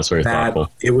 Yeah, it's very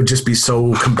thoughtful. It would just be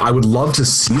so, I would love to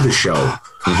see the show.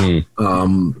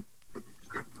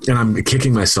 And I'm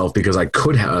kicking myself because I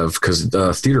could have, because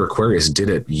Theater Aquarius did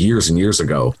it years and years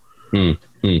ago. I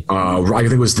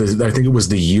think it was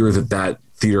the year that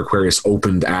Theater Aquarius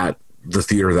opened at the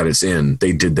theater that it's in.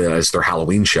 They did that as their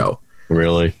Halloween show.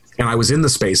 Really? And I was in the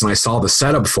space and I saw the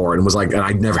setup for it and was like, and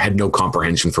I never had no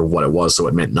comprehension for what it was, so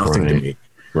it meant nothing to me.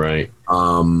 Right.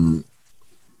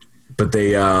 But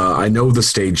they, I know the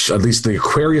stage, at least the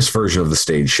Aquarius version of the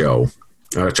stage show,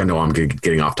 which I know I'm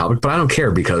getting off topic, but I don't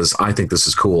care because I think this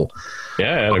is cool.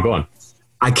 Yeah, go on.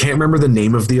 I can't remember the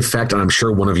name of the effect, and I'm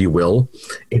sure one of you will.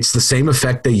 It's the same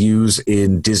effect they use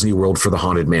in Disney World for the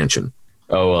Haunted Mansion.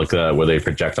 Oh, like where they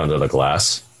project onto the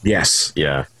glass? Yes.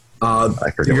 Yeah.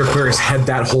 Theater Aquarius had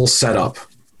that whole setup.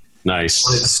 Nice.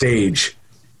 On its stage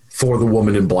for the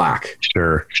Woman in Black.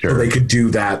 Sure. So they could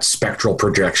do that spectral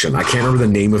projection. I can't remember the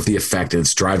name of the effect, and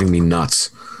it's driving me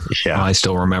nuts. Yeah. I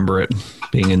still remember it,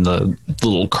 being in the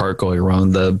little cart going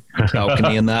around the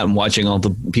balcony and that, and watching all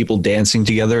the people dancing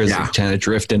together as they kind of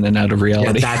drift in and out of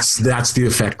reality. Yeah, that's the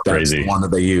effect. That's the one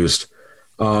that they used.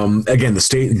 Again,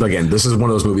 this is one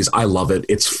of those movies. I love it.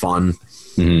 It's fun.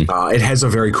 It has a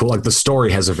very cool, the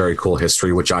story has a very cool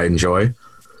history, which I enjoy.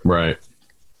 Right.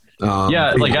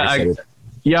 I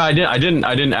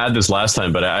didn't add this last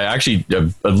time, but I actually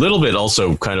a little bit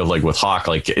also kind of like with Hawk,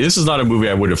 this is not a movie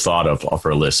I would have thought of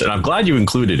for a list, and I'm glad you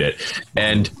included it.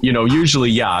 And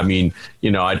usually, I'd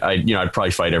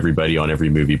probably fight everybody on every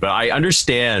movie, but I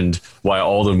understand why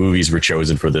all the movies were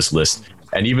chosen for this list.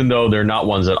 And even though they're not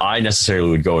ones that I necessarily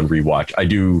would go and rewatch, I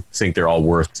do think they're all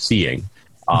worth seeing.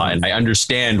 And I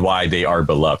understand why they are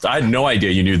beloved. I had no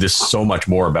idea you knew this so much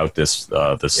more about this thing,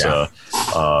 though.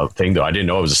 I didn't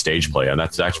know it was a stage play, and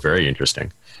that's actually very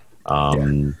interesting.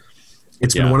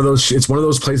 It's been one of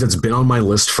those plays that's been on my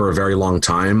list for a very long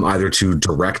time, either to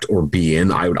direct or be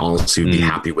in. I would honestly be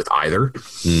happy with either.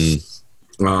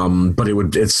 But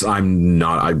I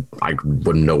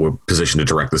wouldn't know a position to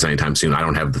direct this anytime soon. I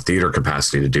don't have the theater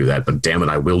capacity to do that, but damn it,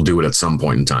 I will do it at some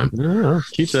point in time. Yeah,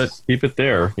 keep it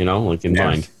there, in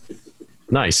mind.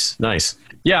 Nice.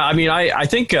 Yeah, I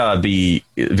think the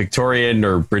Victorian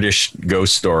or British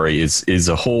ghost story is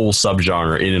a whole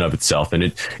subgenre in and of itself,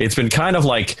 and it's been kind of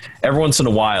like every once in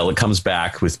a while it comes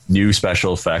back with new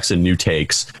special effects and new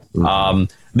takes.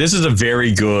 This is a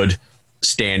very good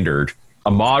standard, a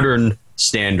modern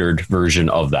standard version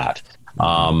of that.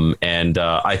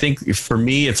 I think for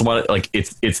me, it's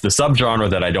it's the subgenre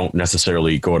that I don't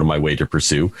necessarily go out of my way to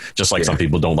pursue. Just like some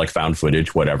people don't like found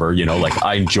footage, whatever,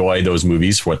 I enjoy those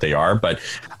movies for what they are. But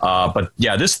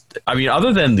this,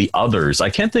 other than the others, I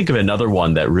can't think of another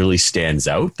one that really stands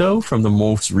out though from the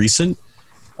most recent.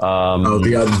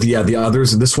 The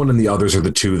others, this one and the others are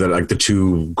the two that the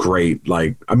two great,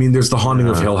 there's The Haunting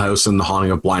of Hill House and The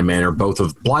Haunting of Bly Manor, both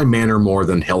of Bly Manor more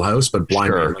than Hill House, but Bly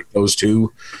Manor, those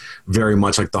two very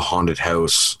much like the haunted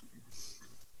house,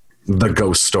 the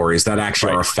ghost stories that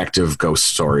actually are effective ghost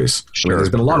stories. There's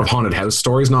been a lot of haunted house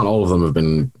stories. Not all of them have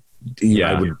been,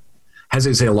 I would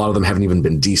hesitate to say a lot of them haven't even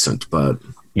been decent, but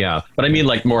yeah, but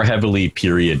more heavily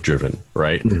period driven,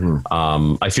 right?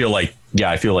 I feel like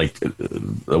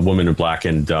A Woman in Black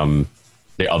and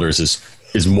the others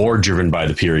is more driven by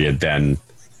the period than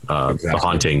The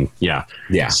Haunting. Yeah.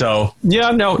 So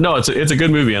it's a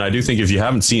good movie, and I do think if you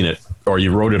haven't seen it or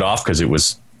you wrote it off because it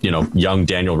was young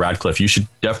Daniel Radcliffe, you should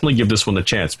definitely give this one a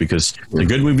chance because it's a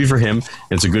good movie for him.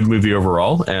 It's a good movie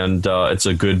overall, and it's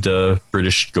a good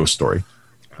British ghost story.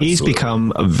 He's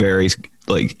become a very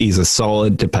like he's a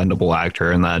solid, dependable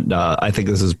actor, and that I think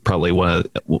this is probably one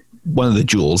of the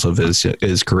jewels of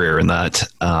his career. In that,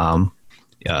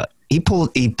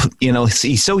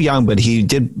 he's so young, but he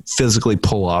did physically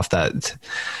pull off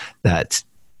that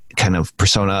kind of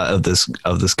persona of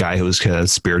this guy who was kind of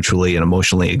spiritually and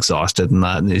emotionally exhausted,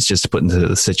 and it's just put into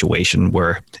the situation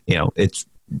where it's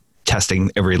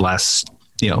testing every last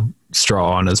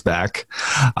straw on his back.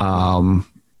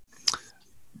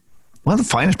 One of the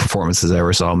finest performances I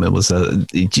ever saw him in was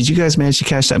did you guys manage to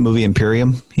catch that movie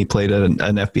Imperium? He played an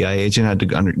FBI agent, had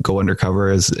to go undercover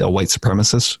as a white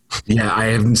supremacist. Yeah,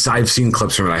 I've seen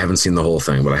clips from it. I haven't seen the whole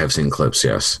thing, but I have seen clips.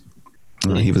 Yes,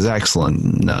 he was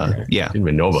excellent. Yeah, didn't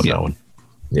even know about that one.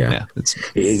 Yeah.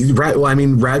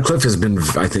 Radcliffe has been,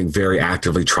 I think, very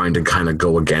actively trying to kind of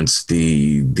go against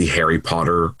the Harry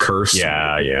Potter curse.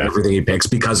 Yeah. Everything he picks,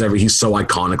 because he's so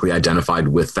iconically identified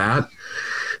with that.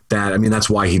 That's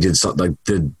why he did something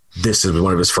like this is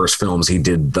one of his first films. He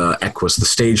did the Equus, the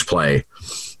stage play.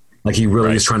 Like he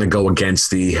really is trying to go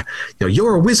against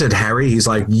you're a wizard, Harry. He's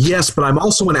like, yes, but I'm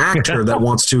also an actor that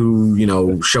wants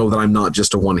to, show that I'm not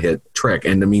just a one-hit trick.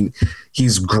 And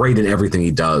he's great in everything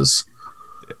he does.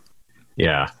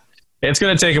 Yeah. It's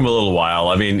going to take him a little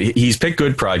while. He's picked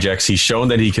good projects. He's shown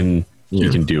that he can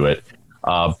do it.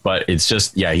 But it's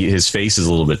just, his face is a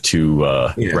little bit too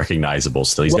recognizable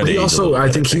still.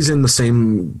 I think he's in the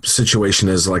same situation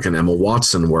as like an Emma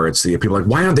Watson, where it's the people are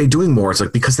like, why aren't they doing more? It's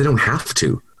like, because they don't have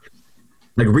to.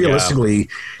 Like realistically,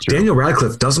 Daniel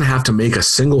Radcliffe doesn't have to make a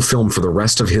single film for the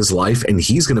rest of his life, and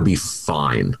he's going to be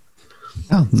fine.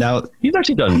 Oh, now he's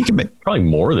actually done. He can make probably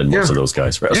more than most of those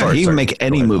guys. Right? He can make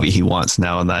any movie he wants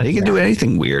now, and that he can do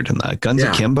anything weird in that. Guns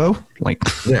Akimbo,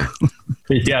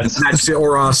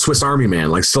 or Swiss Army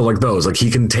Man, like those. Like he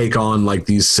can take on like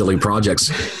these silly projects.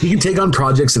 He can take on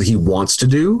projects that he wants to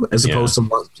do, as opposed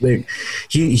to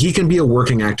he can be a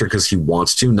working actor because he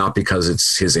wants to, not because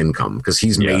it's his income, because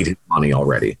he's made his money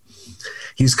already.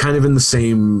 He's kind of in the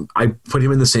same. I put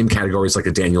him in the same category as like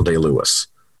a Daniel Day-Lewis.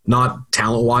 Not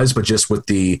talent-wise, but just with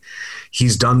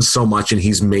he's done so much, and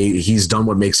he's done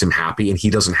what makes him happy, and he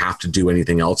doesn't have to do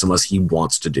anything else unless he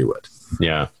wants to do it.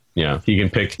 Yeah. He can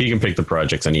pick the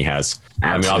projects, and he has.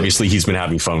 Absolutely. Obviously, he's been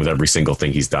having fun with every single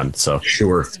thing he's done. So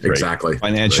sure, exactly.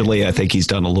 Financially, I think he's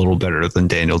done a little better than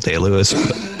Daniel Day-Lewis.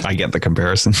 But I get the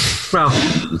comparison. Well,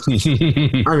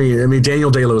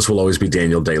 Daniel Day-Lewis will always be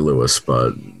Daniel Day-Lewis,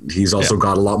 but he's also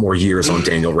got a lot more years on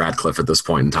Daniel Radcliffe at this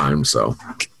point in time. So.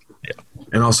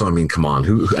 And also, come on,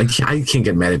 I can't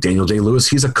get mad at Daniel Day-Lewis.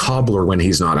 He's a cobbler when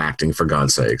he's not acting, for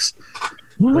God's sakes.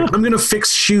 Like, I'm going to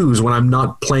fix shoes when I'm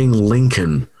not playing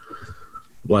Lincoln.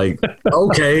 Like,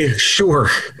 okay, sure.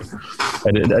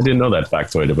 I didn't know that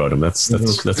factoid about him. That's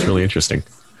really interesting.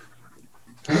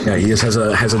 Yeah, he has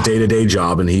a day-to-day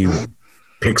job, and he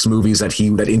picks movies that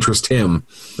interest him.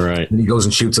 Right. And he goes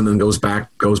and shoots, and then goes back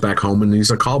home, and he's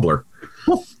a cobbler.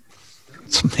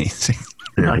 It's amazing.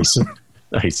 Yeah.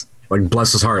 Nice. Like,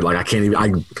 bless his heart. Like, I can't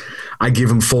even. I give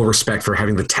him full respect for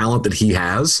having the talent that he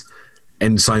has,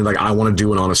 and saying like, I want to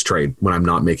do an honest trade when I'm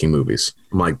not making movies.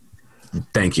 I'm like,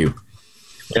 thank you.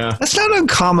 Yeah, that's not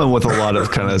uncommon with a lot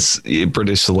of kind of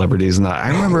British celebrities. And I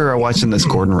remember watching this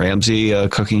Gordon Ramsay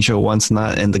cooking show once,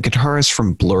 and the guitarist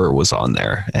from Blur was on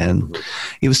there, and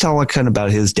he was telling kind of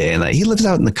about his day, and that he lives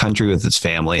out in the country with his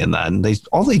family, and that, and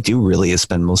all they do really is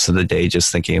spend most of the day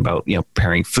just thinking about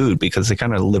preparing food, because they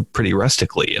kind of live pretty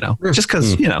rustically, just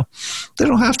because they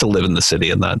don't have to live in the city,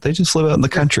 and that they just live out in the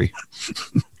country.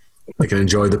 They can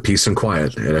enjoy the peace and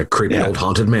quiet at a creepy old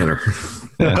haunted manor.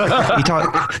 Yeah.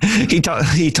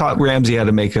 He taught Ramsay how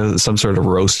to make some sort of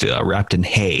roast wrapped in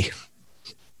hay.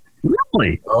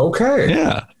 Really? Okay.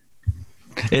 Yeah.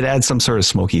 It adds some sort of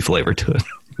smoky flavor to it.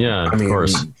 Yeah, of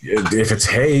course. If it's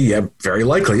hay, yeah, very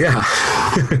likely, yeah.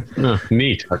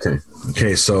 Neat.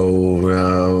 Okay. So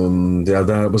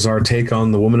that was our take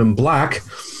on The Woman in Black.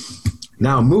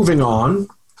 Now, moving on,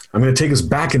 I'm going to take us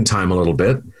back in time a little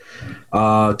bit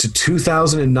to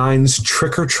 2009's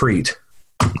Trick or Treat.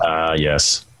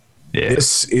 Yes. Yeah.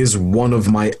 This is one of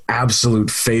my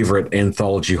absolute favorite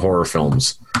anthology horror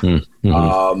films.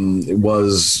 Mm-hmm. It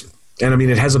was, and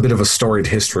it has a bit of a storied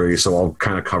history, so I'll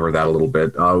kind of cover that a little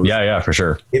bit. Yeah, for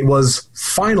sure. It was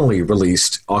finally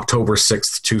released October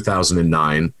 6th,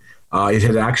 2009. It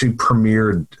had actually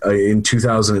premiered in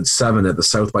 2007 at the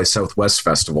South by Southwest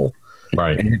Festival.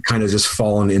 Right. And it kind of just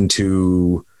fallen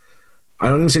into, I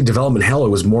don't even say development hell. It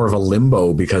was more of a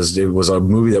limbo, because it was a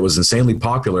movie that was insanely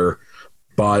popular,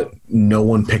 but no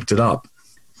one picked it up.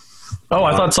 Oh,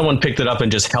 I thought someone picked it up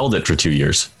and just held it for 2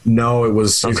 years. No, it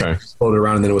was Okay. it floated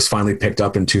around, and then it was finally picked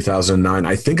up in 2009.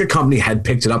 I think a company had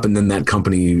picked it up, and then that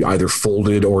company either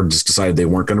folded or just decided they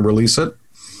weren't going to release it.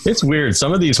 It's weird.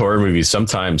 Some of these horror movies,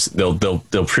 sometimes they'll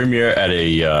premiere at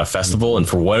a festival, and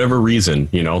for whatever reason,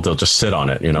 they'll just sit on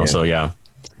it. So yeah.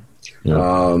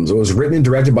 So it was written and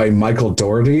directed by Michael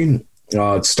Dougherty.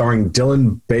 It's starring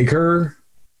Dylan Baker.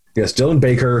 Yes, Dylan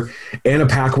Baker, Anna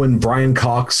Paquin, Brian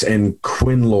Cox, and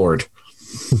Quinn Lord.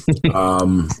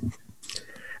 And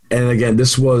again,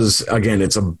 it's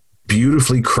a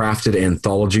beautifully crafted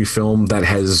anthology film that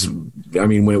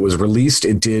when it was released,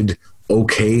 it did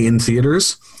okay in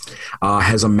theaters.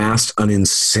 Has amassed an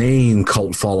insane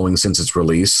cult following since its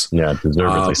release. Yeah,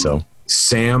 deservedly so.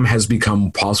 Sam has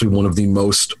become possibly one of the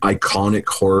most iconic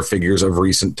horror figures of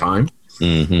recent time.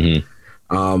 Mm-hmm.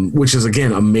 Which is,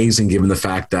 again, amazing given the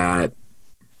fact that,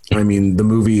 the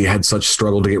movie had such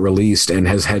struggle to get released and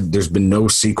there's been no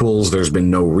sequels, there's been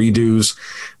no redos.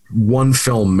 One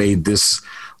film made this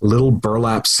little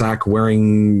burlap sack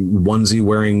onesie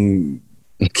wearing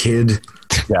kid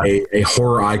a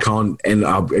horror icon, and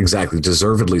exactly,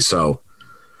 deservedly so.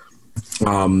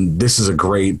 This is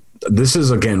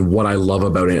again what I love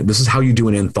about it. This is how you do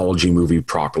an anthology movie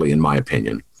properly, in my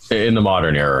opinion. In the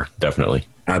modern era, definitely.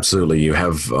 Absolutely. You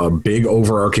have a big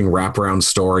overarching wraparound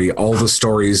story. All the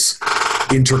stories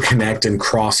interconnect and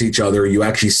cross each other. You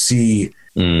actually see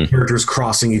characters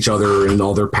crossing each other in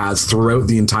all their paths throughout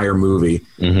the entire movie.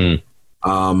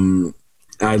 Mm-hmm.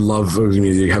 I love,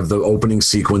 you have the opening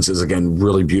sequences, again,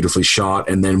 really beautifully shot.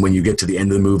 And then when you get to the end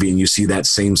of the movie and you see that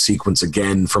same sequence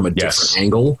again from a different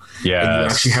angle, and you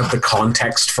actually have the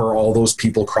context for all those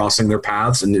people crossing their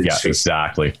paths. And it's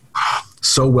exactly.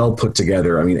 So well put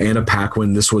together. Anna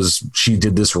Paquin, she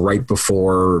did this right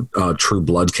before True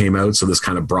Blood came out. So this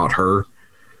kind of brought her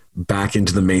back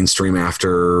into the mainstream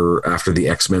after the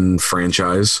X-Men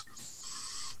franchise.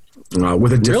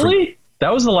 With a different... Really?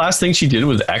 That was the last thing she did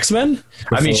with X-Men?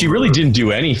 She really didn't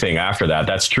do anything after that.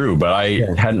 That's true. But I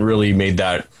hadn't really made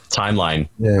that timeline.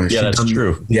 Yeah, that's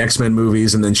true. The X-Men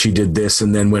movies, and then she did this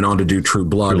and then went on to do True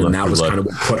Blood. And that was kind of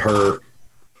what put her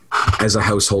as a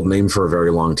household name for a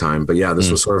very long time. But yeah, this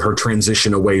was sort of her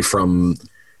transition away from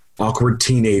awkward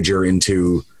teenager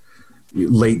into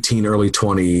late teen, early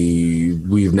 20.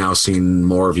 We've now seen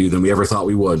more of you than we ever thought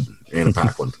we would, Anna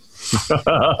Paquin.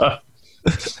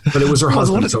 But it was her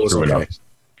husband, so it was okay.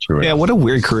 Yeah, what a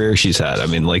weird career she's had.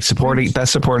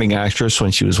 Supporting actress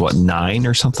when she was 9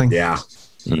 or something. Yeah.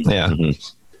 Yeah.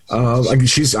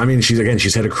 She's had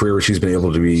a career where she's been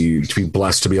able to be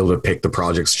blessed to be able to pick the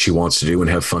projects she wants to do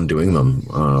and have fun doing them,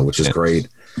 which is great.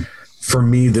 For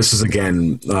me, this is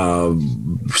again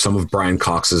some of Brian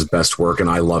Cox's best work, and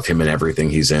I love him in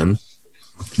everything he's in.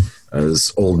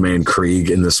 As Old Man Krieg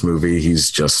in this movie,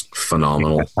 he's just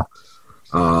phenomenal.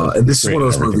 And this is one of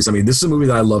those movies. This is a movie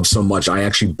that I love so much. I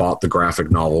actually bought the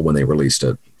graphic novel when they released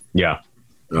it. Yeah.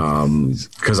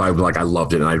 Because I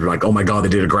loved it, and I'd be like, oh my god, they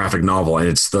did a graphic novel, and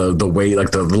it's the way,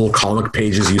 like, the little comic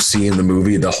pages you see in the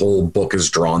movie, the whole book is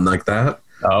drawn like that.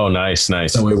 Oh, nice.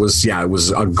 So it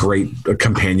was a great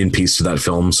companion piece to that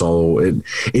film. So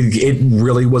it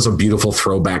really was a beautiful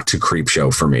throwback to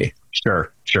Creepshow for me.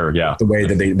 Sure, yeah. The way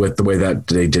that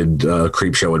they did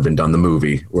Creepshow had been done, the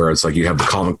movie, where it's like you have the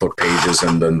comic book pages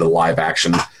and then the live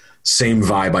action, same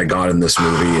vibe I got in this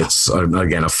movie. It's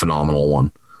again a phenomenal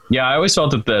one. Yeah, I always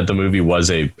felt that the movie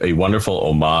was a wonderful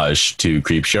homage to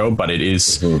Creepshow, but it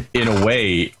is in a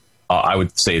way. I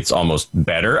would say it's almost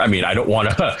better. I don't want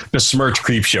to besmirch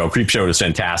Creepshow. Creepshow is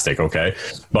fantastic, okay,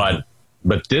 but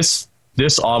this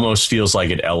almost feels like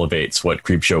it elevates what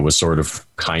Creepshow was sort of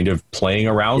kind of playing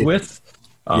around with.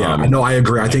 Yeah, no, I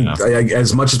agree. I think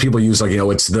as much as people use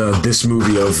it's this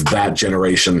movie of that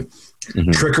generation,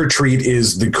 Trick or Treat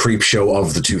is the Creepshow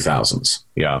of the 2000s.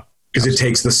 Yeah, because it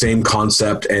takes the same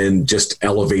concept and just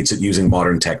elevates it using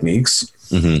modern techniques.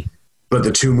 Mm-hmm. But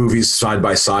the two movies side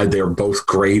by side, they're both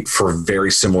great for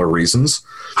very similar reasons.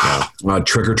 Yeah.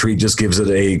 Trick or Treat just gives it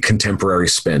a contemporary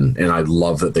spin, and I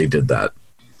love that they did that.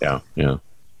 Yeah.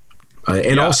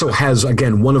 Also has,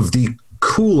 again, one of the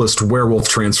coolest werewolf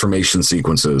transformation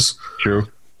sequences. True.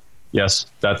 Yes,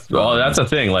 that's a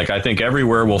thing. Like, I think every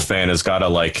werewolf fan has got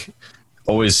to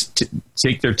always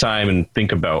take their time and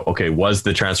think about, okay, was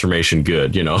the transformation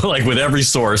good? Like with every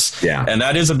source. Yeah. And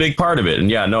that is a big part of it.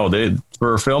 And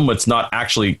for a film that's not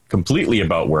actually completely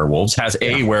about werewolves, has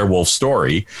a werewolf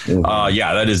story. Mm-hmm.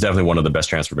 That is definitely one of the best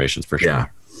transformations for sure. Yeah.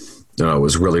 No, it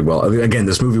was really well. Again,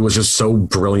 this movie was just so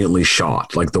brilliantly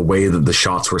shot. Like the way that the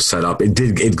shots were set up, it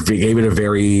gave it a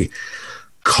very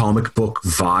comic book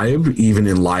vibe, even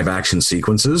in live action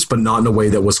sequences, but not in a way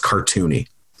that was cartoony.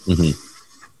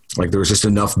 Like there was just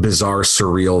enough bizarre,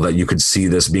 surreal that you could see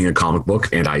this being a comic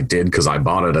book, and I did because I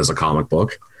bought it as a comic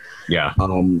book. Yeah.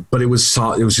 But it was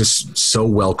just so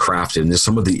well crafted, and just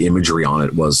some of the imagery on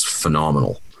it was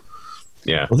phenomenal.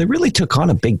 Yeah. Well, they really took on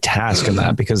a big task in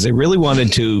that because they really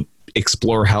wanted to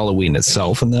explore Halloween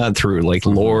itself and that through like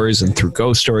lores and through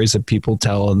ghost stories that people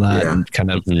tell and that and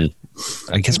kind of,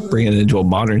 I guess, bring it into a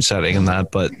modern setting and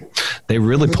that. But they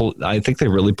really I think they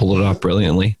really pulled it off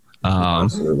brilliantly.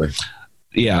 Absolutely.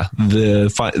 Yeah,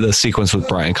 the sequence with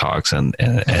Brian Cox and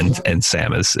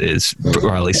Sam is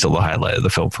probably still the highlight of the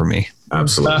film for me.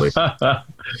 Absolutely.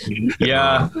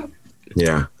 Yeah.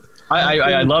 Yeah.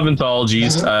 I love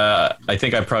anthologies. I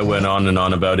think I probably went on and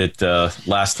on about it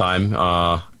last time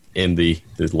in the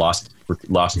lost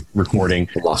recording.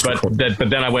 But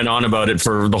then I went on about it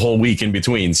for the whole week in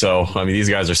between. So I mean, these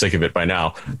guys are sick of it by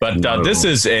now. But this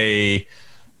is a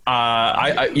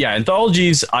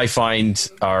anthologies I find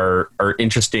are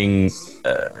interesting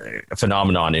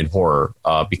phenomenon in horror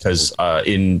because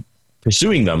in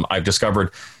pursuing them, I've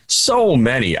discovered so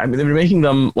many. I mean, they've been making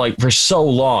them like for so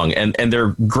long, and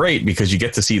they're great because you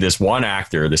get to see this one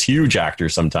actor, this huge actor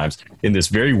sometimes in this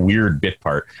very weird bit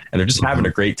part, and they're just having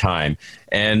a great time.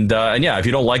 And yeah, if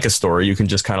you don't like a story, you can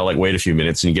just kind of like wait a few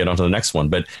minutes and you get on to the next one.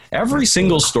 But every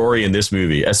single story in this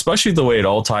movie, especially the way it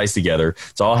all ties together,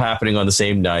 it's all happening on the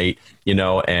same night, you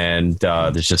know, and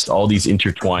there's just all these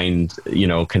intertwined, you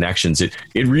know, connections. It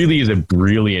really is a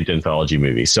brilliant anthology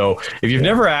movie. So if you've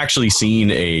never actually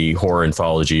seen a horror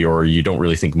anthology or you don't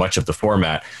really think much of the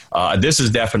format, this is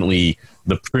definitely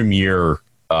the premier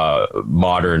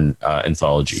modern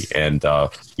anthology. And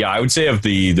yeah, I would say of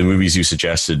the movies you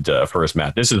suggested first,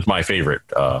 Matt, this is my favorite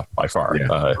by far.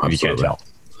 If you can't tell.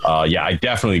 Yeah, I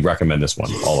definitely recommend this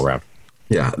one all around.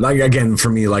 Yeah, like again, for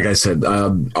me, like I said,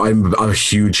 I'm a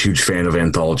huge fan of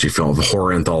anthology films,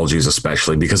 horror anthologies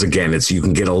especially, because again, you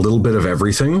can get a little bit of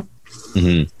everything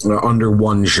under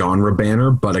one genre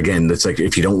banner. But again, it's like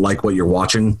if you don't like what you're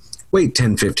watching, wait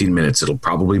 10, 15 minutes. It'll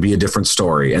probably be a different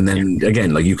story. And then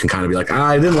again, like you can kind of be like,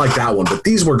 I didn't like that one, but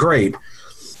these were great.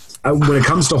 When it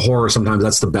comes to horror, sometimes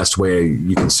that's the best way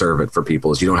you can serve it for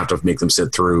people is you don't have to make them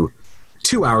sit through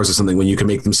 2 hours or something when you can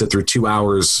make them sit through 2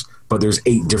 hours, but there's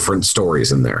 8 different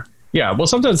stories in there. Yeah, well,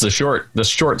 sometimes the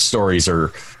short stories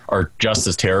are just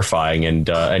as terrifying, and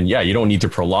yeah, you don't need to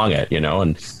prolong it, you know.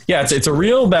 And yeah, it's a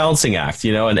real balancing act,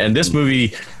 you know. And this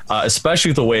movie,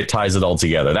 especially the way it ties it all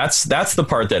together, that's the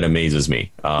part that amazes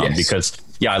me, because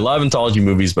yeah, I love anthology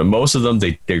movies, but most of them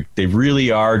they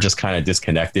really are just kind of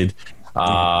disconnected,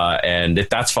 and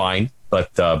that's fine.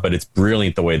 But it's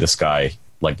brilliant the way this guy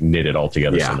like knit it all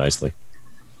together so nicely.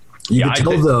 You can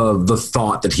tell the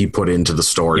thought that he put into the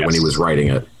story when he was writing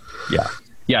it.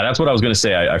 Yeah, that's what I was going to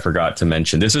say. I forgot to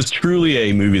mention. This is truly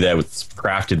a movie that was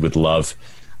crafted with love,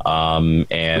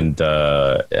 and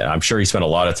I'm sure he spent a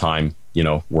lot of time, you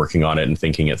know, working on it and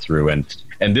thinking it through.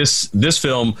 And this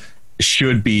film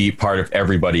should be part of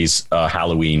everybody's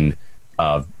Halloween,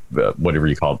 whatever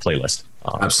you call it, playlist.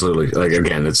 Absolutely. Like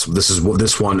again,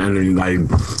 this one, and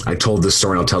I told this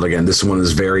story and I'll tell it again. This one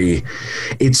is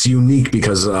it's unique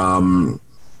because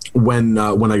when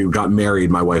I got married,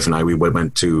 my wife and I, we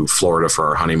went to Florida for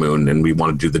our honeymoon, and we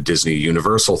wanted to do the Disney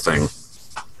Universal thing.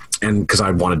 And because I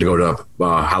wanted to go to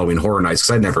Halloween Horror Nights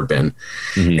because I'd never been.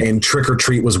 And Trick or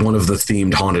Treat was one of the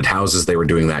themed haunted houses they were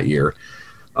doing that year.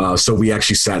 So we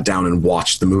actually sat down and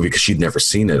watched the movie because she'd never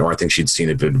seen it, or I think she'd seen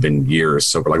it, but it had been years.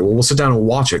 So we're like, well, we'll sit down and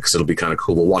watch it because it'll be kind of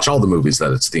cool. We'll watch all the movies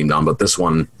that it's themed on, but this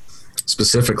one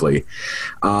specifically.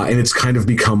 And it's kind of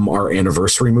become our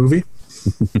anniversary movie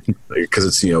because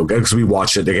it's, you know, because we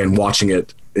watched it again, watching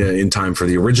it in time for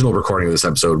the original recording of this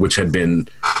episode, which had been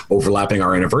overlapping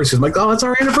our anniversary. I'm like, oh, it's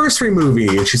our anniversary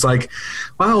movie. And she's like,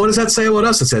 wow, what does that say about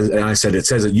us? It says, and I said, it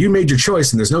says that you made your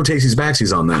choice and there's no takesies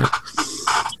backsies on that.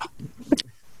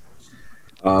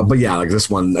 But yeah, like this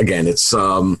one again, it's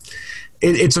a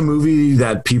movie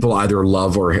that people either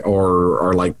love or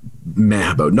are like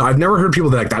meh about. No, I've never heard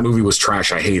people that movie was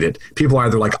trash, I hate it. People are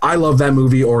either like, I love that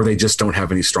movie, or they just don't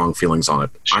have any strong feelings on it.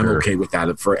 Sure. I'm okay with that.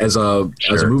 As a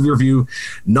movie review,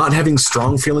 not having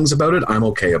strong feelings about it, I'm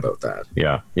okay about that.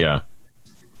 Yeah.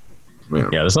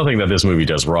 There's nothing that this movie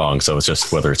does wrong, so it's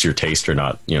just whether it's your taste or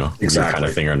not, you know, your kind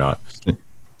of thing or not.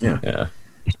 Yeah.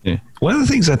 One of the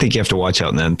things I think you have to watch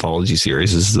out in the anthology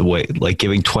series is the way, like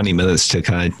giving 20 minutes to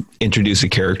kind of introduce a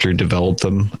character, develop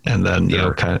them, and then, you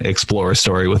know, kind of explore a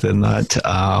story within that.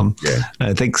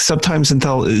 I think sometimes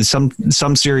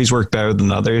some series work better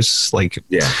than others. Like,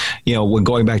 you know, when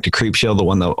going back to Creepshow, the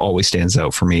one that always stands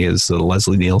out for me is the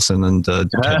Leslie Nielsen and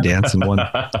Ted Danson one.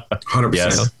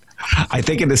 100%. I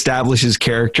think it establishes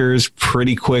characters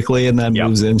pretty quickly and then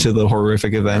moves into the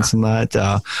horrific events and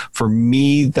that. For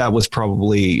me, that was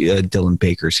probably Dylan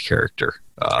Baker's character.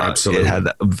 Absolutely. It had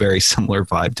a very similar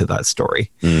vibe to that story.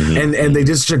 And they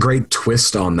did such a great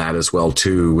twist on that as well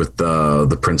too, with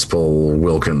the Principal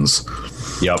Wilkins.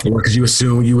 Yep. Because you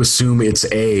assume it's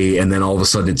A, and then all of a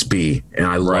sudden it's B, and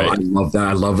I love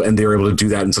that. And they were able to do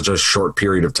that in such a short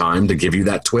period of time to give you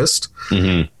that twist,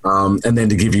 and then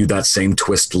to give you that same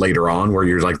twist later on, where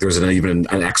you're like, there's even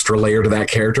an extra layer to that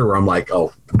character, where I'm like,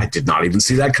 oh, I did not even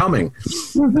see that coming.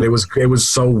 It was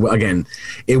so, again,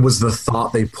 it was the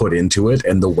thought they put into it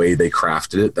and the way they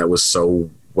crafted it that was so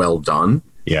well done.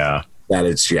 Yeah. That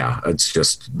it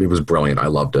was brilliant. I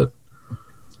loved it.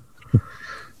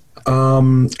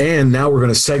 And now we're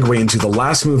going to segue into the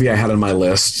last movie I had on my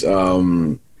list,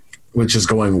 which is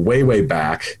going way, way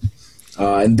back.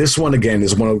 And this one, again,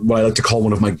 is one of what I like to call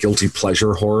one of my guilty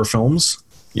pleasure horror films.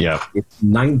 Yeah. It's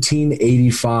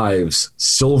 1985's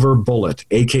Silver Bullet,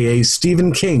 a.k.a.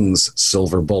 Stephen King's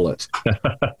Silver Bullet.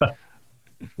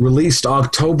 Released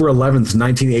October 11th,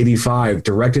 1985,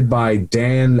 directed by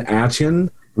Dan Atchen,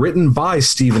 written by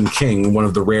Stephen King, one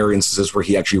of the rare instances where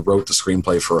he actually wrote the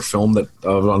screenplay for a film that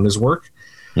on his work.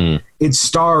 It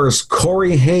stars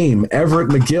Corey Haim, Everett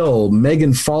McGill,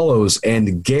 Megan Follows,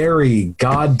 and Gary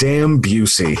Goddamn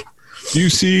Busey.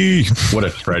 Busey, what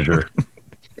a treasure!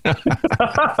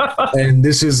 And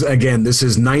this is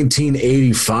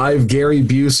 1985 Gary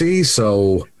Busey.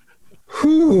 So,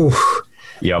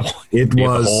 Yep, it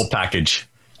was the whole package.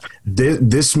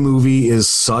 This movie is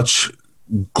such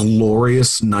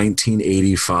glorious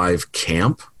 1985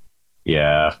 camp.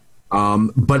 Yeah.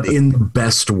 But in the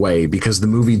best way, because the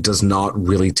movie does not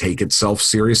really take itself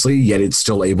seriously, yet it's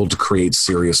still able to create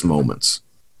serious moments.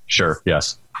 Sure.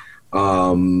 Yes.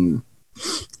 I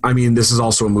mean, this is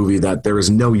also a movie that there is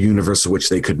no universe in which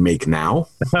they could make now.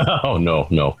 Oh,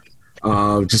 no.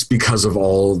 Just because of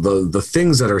all the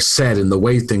things that are said and the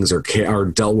way things are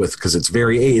dealt with, because it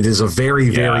is a very,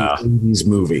 very 80s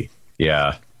movie.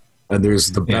 Yeah. And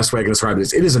there's the best way I can describe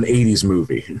it is an 80s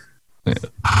movie. Yeah,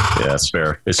 that's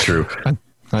fair. It's true.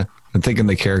 I'm thinking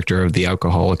the character of the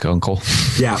alcoholic uncle.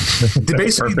 Yeah.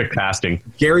 Basically, perfect casting.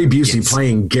 Gary Busey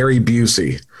playing Gary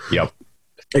Busey. Yep.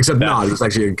 Except not. He's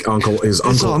actually his uncle.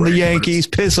 Piss on the Yankees,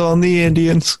 piss on the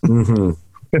Indians.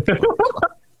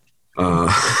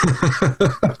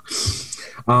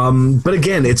 But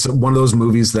again, it's one of those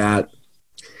movies that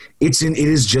it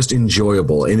is just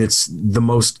enjoyable, and it's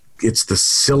the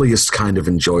silliest kind of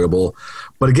enjoyable,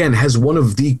 but again, has one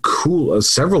of the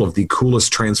several of the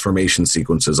coolest transformation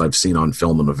sequences I've seen on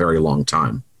film in a very long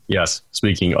time. Yes.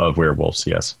 Speaking of werewolves,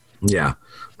 yes. Yeah.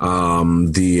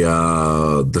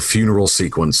 The funeral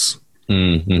sequence,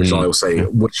 which I will say,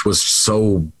 which was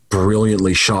so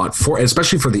brilliantly shot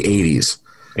especially for the 80s.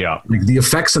 Yeah. Like, the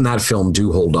effects in that film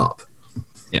do hold up.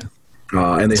 Yeah.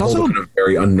 And they hold up in a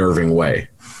very unnerving way.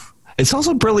 It's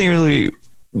also brilliantly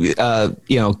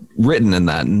written in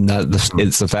that, and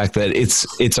it's the fact that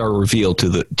it's our reveal to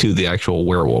the actual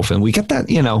werewolf, and we get that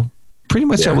pretty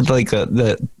much with like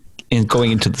in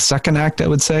going into the second act, I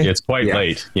would say. It's quite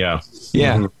late. Yeah.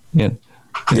 Yeah.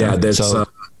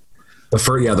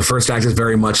 The first act is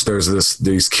very much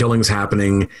these killings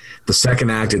happening. The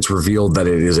second act, it's revealed that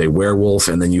it is a werewolf,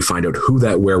 and then you find out who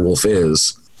that werewolf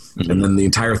is. And then the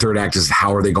entire third act is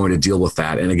how are they going to deal with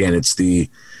that? And again, it's the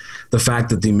fact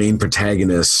that the main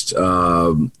protagonist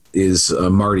is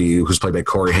Marty, who's played by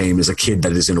Corey Haim, is a kid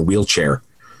that is in a wheelchair,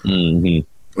 which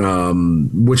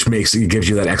gives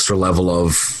you that extra level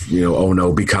of, oh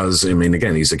no, because, I mean,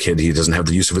 again, he's a kid, he doesn't have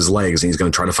the use of his legs, and he's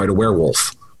going to try to fight a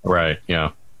werewolf. Right,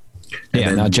 yeah.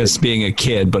 And not just being a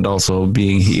kid, but also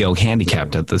being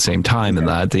handicapped at the same time, and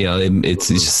that it's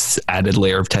just added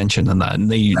layer of tension in that,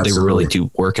 and they really do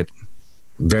work it.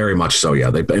 Very much so, yeah.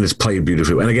 And it's played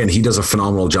beautifully. And again, he does a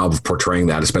phenomenal job of portraying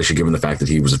that, especially given the fact that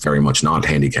he was very much not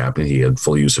handicapped and he had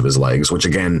full use of his legs, which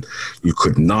again, you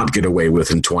could not get away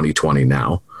with in 2020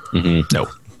 now. No.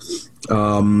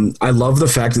 I love the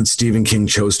fact that Stephen King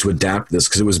chose to adapt this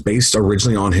because it was based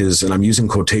originally on his, and I'm using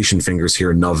quotation fingers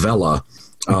here, novella,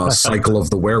 Cycle of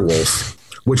the Werewolf,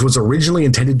 which was originally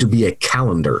intended to be a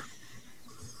calendar.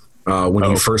 When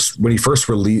he first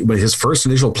released, but his first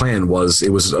initial plan was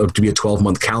to be a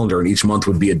 12-month calendar, and each month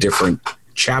would be a different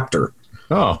chapter.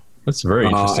 Oh, that's very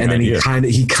interesting. And then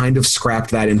idea. he kind of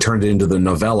scrapped that and turned it into the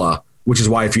novella, which is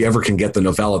why if you ever can get the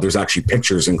novella, there's actually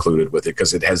pictures included with it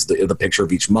because it has the picture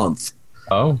of each month.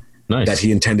 Oh, nice. That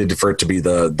he intended for it to be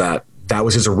that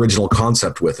was his original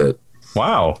concept with it.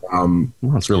 Wow.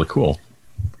 That's really cool.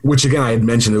 Which again, I had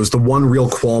mentioned, it was the one real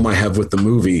qualm I have with the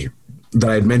movie that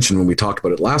I had mentioned when we talked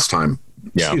about it last time,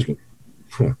 Yeah. Excuse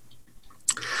me.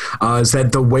 Is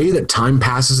that the way that time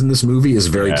passes in this movie is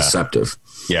very deceptive.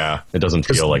 Yeah, it doesn't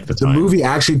feel like the time. The movie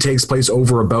actually takes place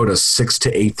over about a 6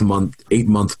 to 8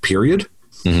 month period.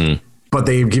 Mm-hmm. But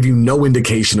they give you no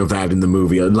indication of that in the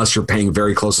movie unless you're paying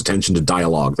very close attention to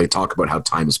dialogue. They talk about how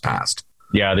time has passed.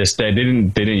 Yeah, they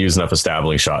didn't use enough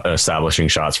establishing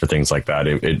shots for things like that.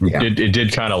 It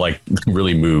did kind of like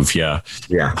really move. Yeah.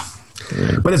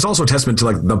 But it's also a testament to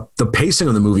like the pacing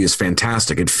of the movie is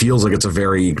fantastic. It feels like it's a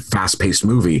very fast paced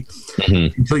movie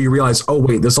until you realize, oh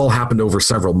wait, this all happened over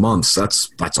several months.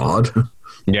 That's odd.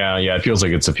 Yeah. It feels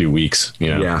like it's a few weeks.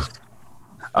 You know?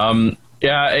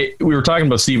 Yeah. We were talking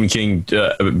about Stephen King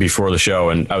before the show,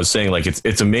 and I was saying like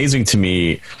it's amazing to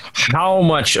me how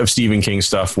much of Stephen King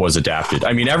stuff was adapted.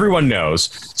 I mean, everyone knows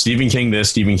Stephen King this,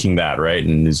 Stephen King that, right?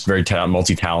 And he's very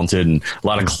multi-talented, and a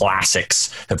lot of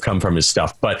classics have come from his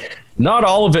stuff, but not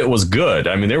all of it was good.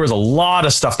 I mean, there was a lot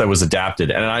of stuff that was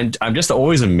adapted, and I'm just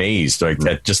always amazed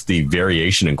at just the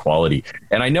variation in quality.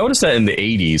 And I noticed that in the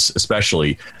 80s,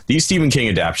 especially, these Stephen King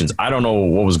adaptations, I don't know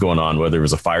what was going on, whether it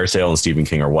was a fire sale in Stephen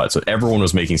King or what. So everyone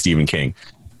was making Stephen King.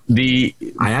 I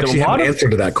actually have an answer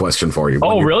to that question for you.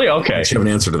 Oh, really? Okay. I actually have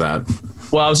an answer to that.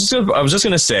 Well, I was just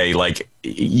gonna say, like,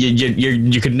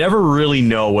 you could never really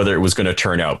know whether it was going to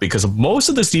turn out, because most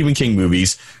of the Stephen King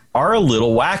movies are a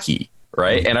little wacky.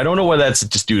 Right. And I don't know whether that's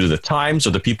just due to the times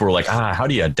or the people were like, how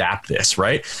do you adapt this?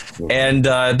 Right. And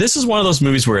this is one of those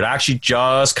movies where it actually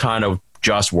just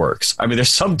works. I mean, there's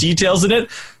some details in it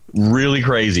really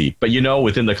crazy, but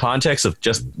within the context of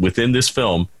just within this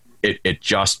film, it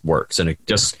just works and it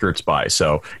just skirts by.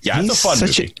 So yeah, it's a fun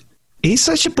movie. He's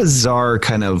such a bizarre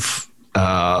kind of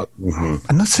I'm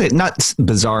not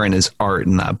bizarre in his art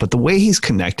and that, but the way he's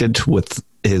connected with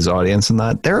his audience and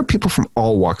that, there are people from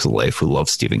all walks of life who love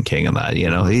Stephen King and that,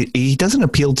 he doesn't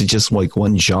appeal to just like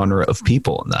one genre of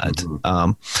people in that.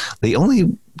 The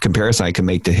only comparison I can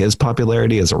make to his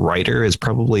popularity as a writer is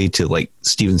probably to like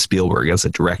Steven Spielberg as a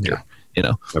director.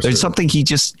 There's something he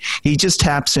just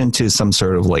taps into some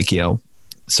sort of like,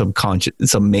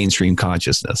 some mainstream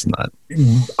consciousness in that.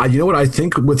 You know what I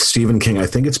think with Stephen King? I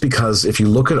think it's because if you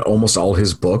look at almost all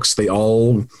his books,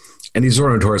 and he's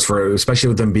sort of notorious for, especially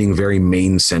with them being very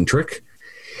main centric.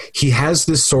 He has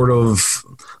this sort of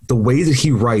the way that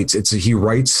he writes. He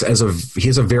has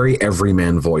a very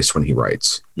everyman voice when he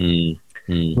writes,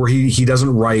 where he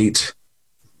doesn't write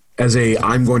as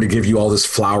I'm going to give you all this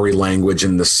flowery language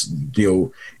and this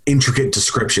intricate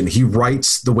description. He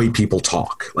writes the way people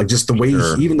talk, like just the way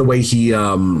even the way he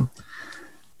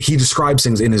describes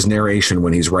things in his narration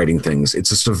when he's writing things. It's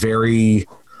just a very,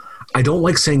 I don't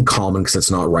like saying common because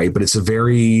it's not right, but it's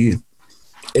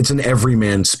an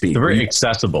everyman speak. They're very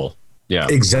accessible. Yeah,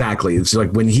 exactly. It's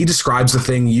like when he describes the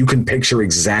thing, you can picture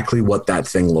exactly what that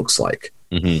thing looks like.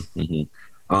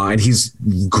 And he's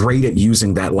great at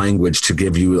using that language to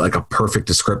give you like a perfect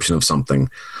description of something,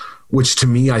 which to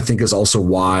me, I think is also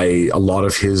why a lot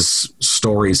of his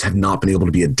stories have not been able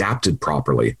to be adapted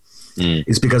properly.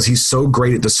 Is because he's so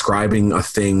great at describing a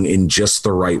thing in just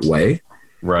the right way.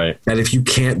 Right. That if you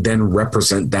can't then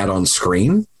represent that on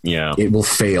screen, it will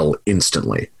fail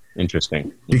instantly.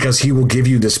 Interesting. Because he will give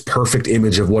you this perfect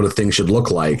image of what a thing should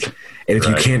look like. And if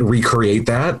you can't recreate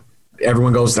that,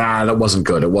 everyone goes, that wasn't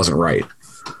good. It wasn't right.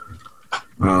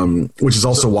 Which is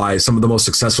also why some of the most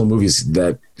successful movies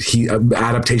that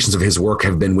adaptations of his work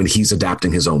have been when he's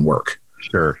adapting his own work.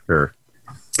 Sure.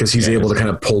 Because he's able to kind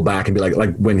of pull back and be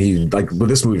like when he, like with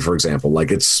this movie, for example,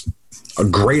 like it's a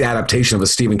great adaptation of a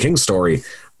Stephen King story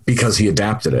because he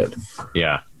adapted it.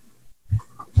 Yeah.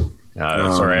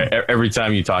 Sorry. Every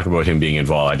time you talk about him being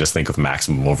involved, I just think of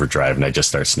Maximum Overdrive and I just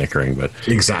start snickering. But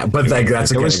exactly. But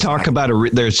that's there's talk about a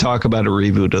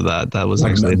reboot of that. That was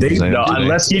actually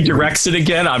unless he directs it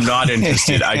again, I'm not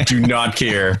interested. I do not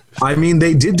care. I mean,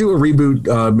 they did do a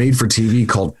reboot made for TV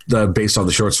called based on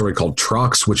the short story called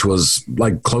Trucks, which was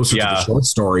like closer to the short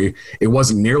story. It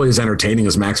wasn't nearly as entertaining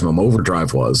as Maximum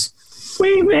Overdrive was.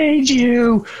 We made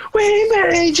you.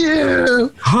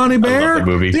 Honey Bear,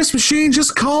 this machine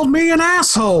just called me an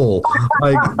asshole.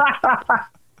 Like,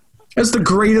 that's the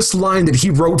greatest line that he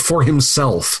wrote for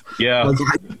himself. Yeah. Like,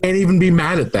 I can't even be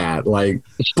mad at that. Like,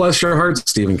 bless your heart,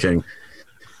 Stephen King.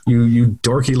 You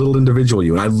dorky little individual,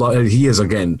 you. And I love, he's a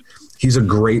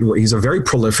very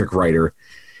prolific writer.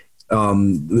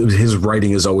 His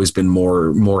writing has always been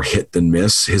more hit than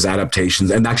miss. His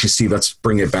adaptations, and actually, Steve, let's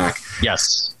bring it back.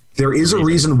 Yes. There is a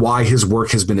reason why his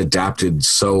work has been adapted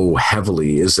so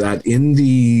heavily, is that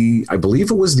I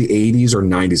believe it was the 80s or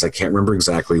 90s, I can't remember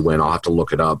exactly when, I'll have to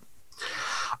look it up.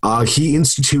 He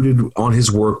instituted on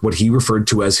his work what he referred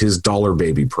to as his Dollar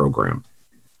Baby program.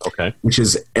 Okay. which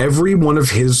is every one of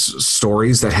his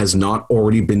stories that has not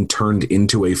already been turned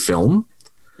into a film.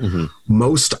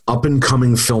 Most up and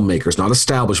coming filmmakers, not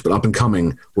established but up and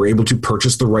coming, were able to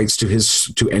purchase the rights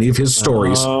to any of his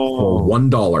stories for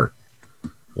 $1.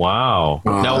 Wow.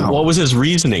 Now, what was his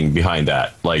reasoning behind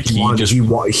that? Like he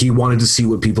wanted to see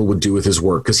what people would do with his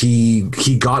work, because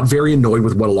he got very annoyed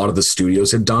with what a lot of the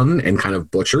studios had done and kind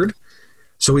of butchered.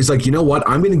 So he's like, you know what?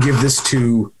 I'm going to give this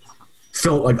to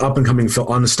up and coming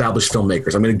unestablished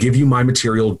filmmakers. I'm going to give you my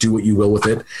material. Do what you will with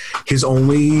it. His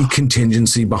only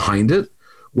contingency behind it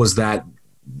was that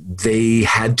they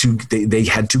had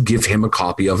to give him a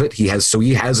copy of it. He has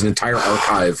an entire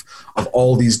archive of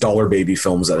all these Dollar Baby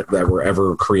films that were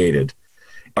ever created,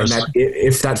 and that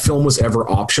if that film was ever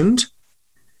optioned,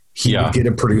 he would get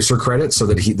a producer credit, so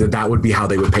that that would be how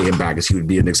they would pay him back, as he would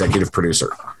be an executive producer.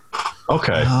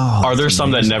 Okay. Are there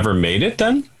some that never made it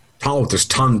then? Oh, there's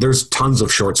tons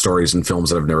of short stories and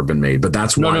films that have never been made, but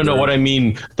that's no. What I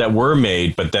mean, that were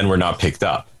made but then were not picked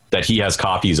up, that he has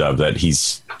copies of, that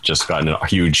he's just gotten a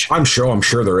huge. I'm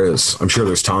sure there is. I'm sure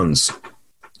there's tons.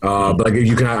 But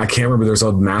I can't remember. There's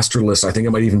a master list. I think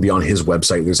it might even be on his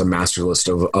website. There's a master list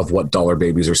of what Dollar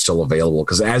Babies are still available,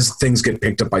 because as things get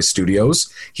picked up by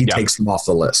studios, he takes them off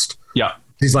the list. Yeah.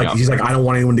 He's like, I don't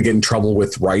want anyone to get in trouble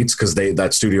with rights, because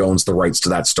that studio owns the rights to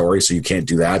that story, so you can't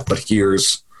do that. But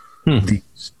here's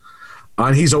these.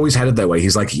 And he's always had it that way.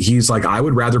 He's like, I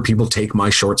would rather people take my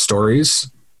short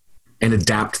stories and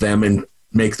adapt them and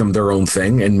make them their own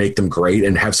thing and make them great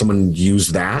and have someone use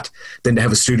that, than to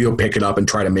have a studio pick it up and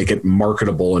try to make it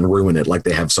marketable and ruin it like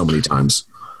they have so many times.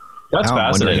 That's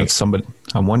fascinating.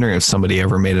 I'm wondering if somebody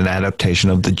ever made an adaptation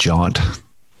of The Jaunt.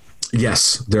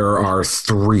 Yes, there are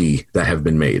 3 that have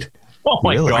been made. Oh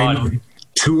my God.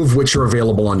 2 of which are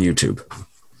available on YouTube.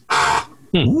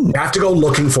 You have to go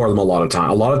looking for them a lot of time.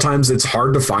 A lot of times it's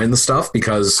hard to find the stuff,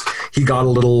 because he kind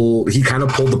of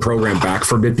pulled the program back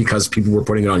for a bit because people were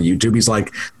putting it on YouTube. He's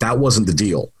like, that wasn't the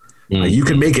deal. You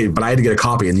can make it, but I had to get a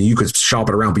copy, and you could shop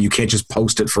it around, but you can't just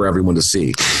post it for everyone to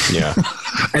see. Yeah.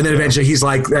 And then eventually he's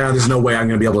like, there's no way I'm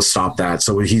going to be able to stop that.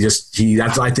 So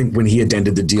I think when he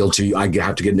addended the deal to, I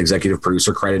have to get an executive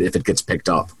producer credit if it gets picked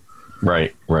up.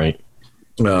 Right.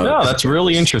 No, that's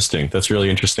really interesting.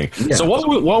 Yeah. So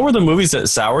what were the movies that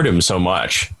soured him so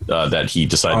much that he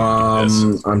decided to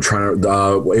do this? I'm trying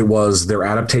to, it was their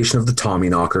adaptation of the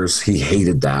Tommyknockers. He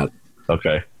hated that.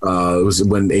 Okay. It was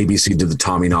when ABC did the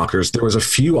Tommyknockers. There was a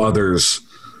few others.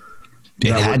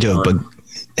 It had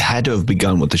to have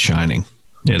begun with The Shining.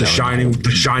 The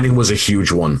Shining was a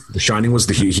huge one. The Shining was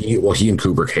he and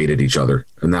Kubrick hated each other,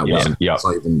 and that wasn't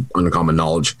not even uncommon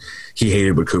knowledge. He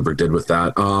hated what Kubrick did with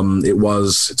that.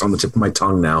 It's on the tip of my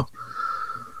tongue now.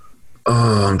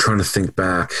 I'm trying to think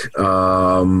back.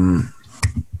 Well,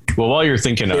 while you're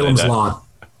thinking Salem's Lot.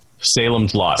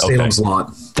 Salem's Lot. Okay. Salem's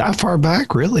Lot. That far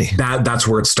back, really? That's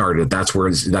where it started. That's where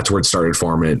it started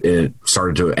for him. It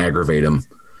started to aggravate him.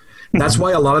 That's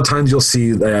why a lot of times you'll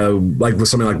see, like with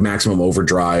something like Maximum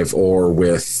Overdrive or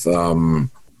with Silver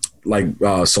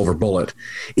Bullet,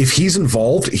 if he's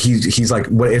involved, he's like,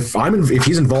 if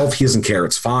he's involved, he doesn't care.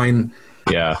 It's fine.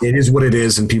 Yeah, it is what it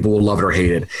is, and people will love it or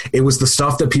hate it. It was the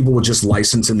stuff that people would just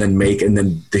license and then make, and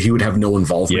then he would have no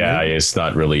involvement. Yeah, it's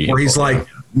not really. Or he's like,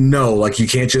 no, like you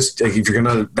can't just, like, if you're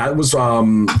gonna. That was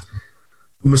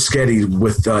Muschietti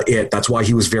with It. That's why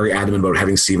he was very adamant about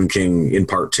having Stephen King in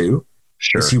part 2.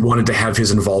 Sure. He wanted to have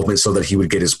his involvement so that he would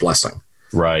get his blessing.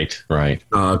 Right.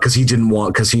 Because he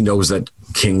knows that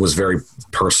King was very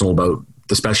personal about,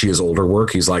 especially his older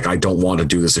work. He's like, I don't want to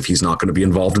do this if he's not going to be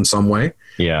involved in some way.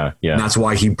 Yeah. And that's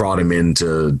why he brought him in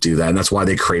to do that. And that's why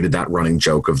they created that running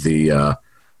joke of the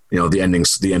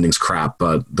ending's crap,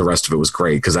 but the rest of it was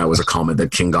great, because that was a comment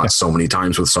that King got so many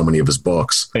times with so many of his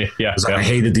books. Yeah. Like, I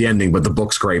hated the ending, but the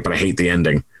book's great, but I hate the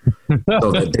ending.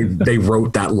 So that they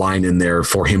wrote that line in there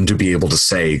for him to be able to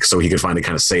say, so he could finally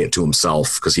kind of say it to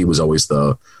himself, because he was always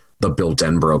the Bill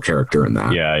Denborough character in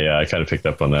that. Yeah. I kind of picked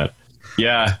up on that.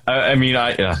 Yeah, I mean,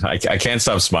 I can't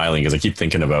stop smiling because I keep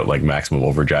thinking about like Maximum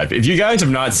Overdrive. If you guys have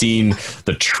not seen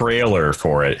the trailer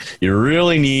for it, you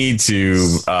really need to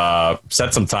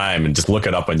set some time and just look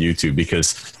it up on YouTube, because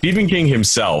Stephen King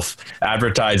himself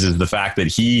advertises the fact that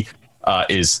he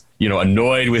is,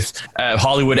 annoyed with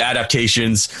Hollywood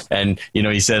adaptations, and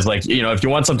he says, like, if you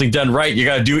want something done right, you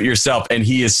got to do it yourself. And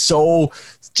he is so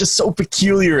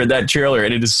peculiar in that trailer,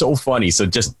 and it is so funny. So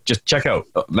just check out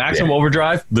Maximum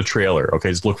Overdrive, the trailer.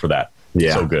 Okay, just look for that.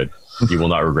 Yeah, so good. You will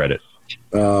not regret it.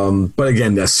 But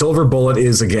again, Silver Bullet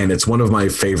is, it's one of my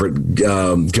favorite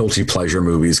guilty pleasure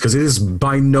movies, because it is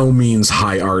by no means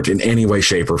high art in any way,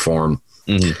 shape, or form.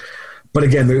 Mm-hmm. But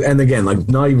again, like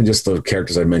not even just the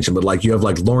characters I mentioned, but like you have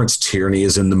like Lawrence Tierney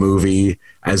is in the movie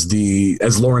as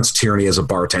Lawrence Tierney as a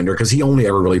bartender, because he only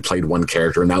ever really played one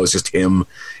character, and that was just him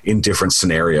in different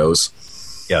scenarios.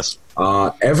 Yes.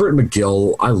 Everett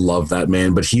McGill, I love that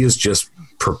man, but he is just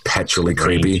perpetually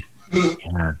creepy.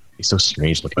 Yeah, he's so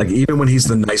strange looking. Like even when he's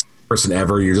the nicest person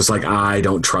ever, you're just like, I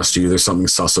don't trust you. There's something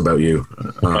sus about you.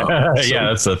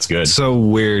 Yeah, that's good. So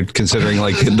weird considering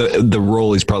like the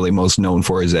role he's probably most known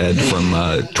for is Ed from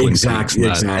Twin Peaks,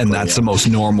 and that's the most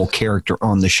normal character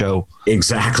on the show.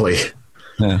 Exactly.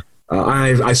 Yeah.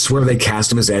 I swear they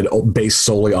cast him as Ed based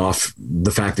solely off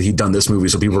the fact that he'd done this movie,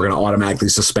 so people were going to automatically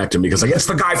suspect him because, like, it's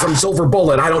the guy from Silver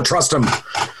Bullet. I don't trust him.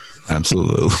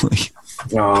 Absolutely.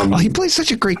 He plays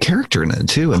such a great character in it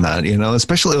too, in that,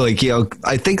 especially like,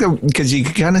 I think because you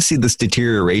can kind of see this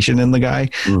deterioration in the guy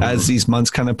as these months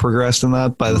kind of progressed in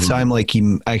that by the time like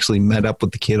he actually met up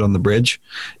with the kid on the bridge,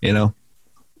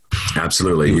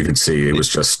 Absolutely. You could see it was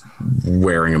just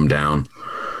wearing him down.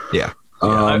 Yeah.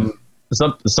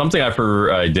 Something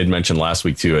I did mention last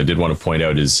week too, I did want to point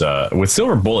out is with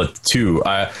Silver Bullet 2,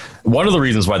 one of the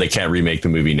reasons why they can't remake the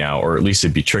movie now, or at least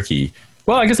it'd be tricky.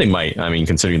 Well, I guess they might. I mean,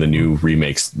 considering the new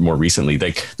remakes more recently,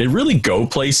 they really go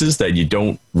places that you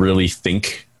don't really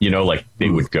think, like they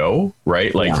would go,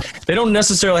 right? Like they don't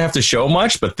necessarily have to show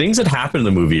much, but things that happen in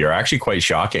the movie are actually quite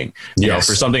shocking. You know,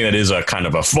 for something that is a kind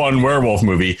of a fun werewolf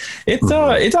movie,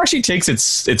 it actually takes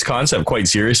its concept quite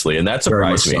seriously, and that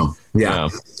surprised me. So. Yeah.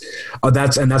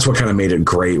 That's what kind of made it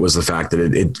great, was the fact that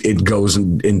it goes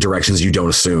in directions you don't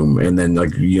assume, and then like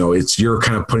you're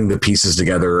kind of putting the pieces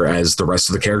together as the rest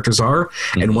of the characters are,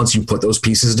 and once you put those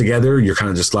pieces together, you're kind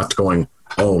of just left going,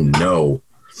 oh no,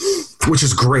 which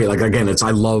is great. Like again,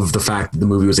 I love the fact that the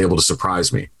movie was able to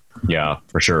surprise me. Yeah,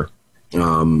 for sure.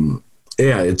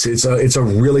 It's a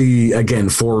really, again,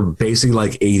 for basically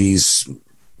like 80s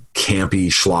campy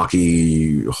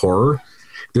schlocky horror.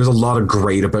 There's a lot of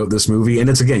great about this movie, and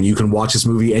it's, again, you can watch this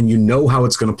movie and you know how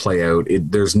it's going to play out.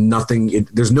 There's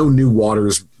no new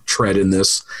waters tread in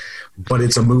this, but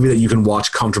it's a movie that you can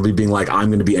watch comfortably being like, I'm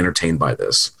going to be entertained by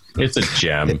this. It's a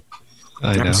gem.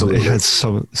 I know. Absolutely. It had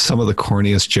some of the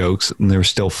corniest jokes, and they were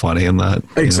still funny in that.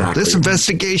 Exactly. This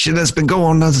investigation has been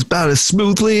going on about as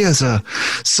smoothly as a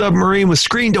submarine with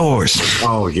screen doors.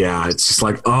 Oh, yeah. It's just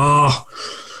like, oh...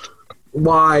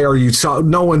 Why are you so?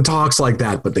 No one talks like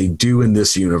that, but they do in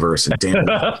this universe. And damn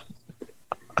it.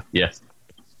 Yes.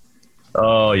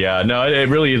 Oh yeah, no, it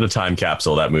really is a time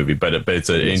capsule, that movie, but it's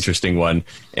an interesting one.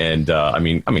 And I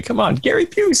mean, come on, Gary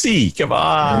Busey, come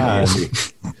on.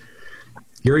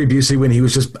 Gary Busey, when he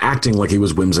was just acting like he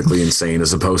was whimsically insane,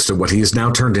 as opposed to what he is now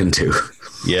turned into.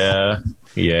 Yeah.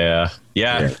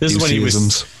 This is when he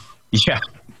was. Yeah.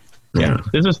 Yeah,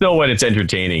 this is still when it's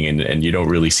entertaining and you don't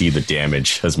really see the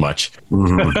damage as much.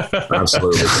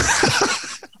 Absolutely.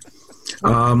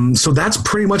 So that's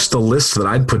pretty much the list that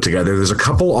I'd put together. There's a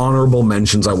couple honorable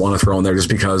mentions I want to throw in there just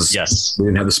because we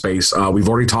didn't have the space. We've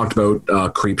already talked about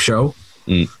Creepshow,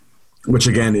 which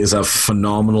again is a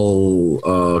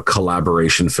phenomenal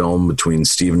collaboration film between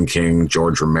Stephen King,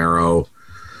 George Romero.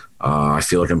 I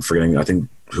feel like I'm forgetting. I think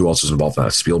who else was involved in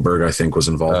that? Spielberg, I think, was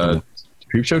involved in it.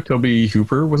 Creepshow, Toby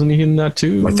Hooper, wasn't he in that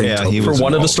too? I think he was for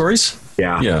one of the stories.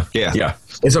 Yeah.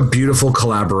 It's a beautiful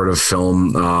collaborative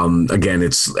film. Again,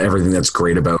 it's everything that's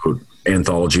great about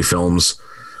anthology films.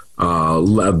 The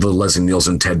Leslie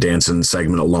Nielsen, Ted Danson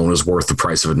segment alone is worth the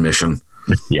price of admission.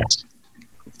 Yes.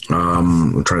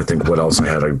 I'm trying to think what else I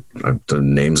had. The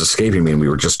name's escaping me, and we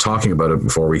were just talking about it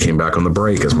before we came back on the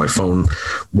break, as my phone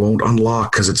won't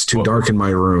unlock because it's too dark in my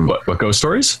room. What ghost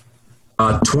stories?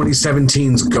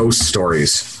 2017's Ghost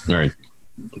Stories. All right.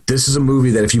 This is a movie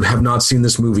that if you have not seen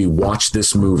this movie, watch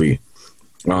this movie.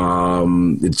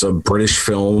 It's a British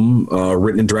film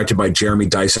written and directed by Jeremy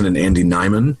Dyson and Andy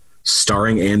Nyman,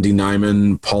 starring Andy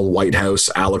Nyman, Paul Whitehouse,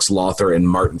 Alex Lothar, and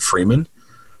Martin Freeman.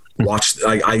 Watch.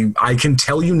 I can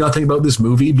tell you nothing about this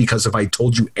movie because if I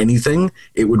told you anything,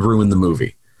 it would ruin the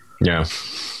movie. Yeah.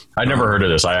 I never heard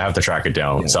of this. I have to track it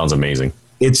down. Yeah. It sounds amazing.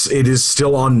 It is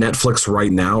still on Netflix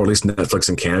right now, or at least Netflix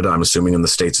in Canada. I'm assuming in the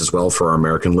States as well for our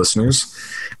American listeners.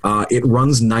 It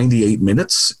runs 98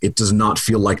 minutes. It does not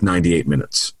feel like 98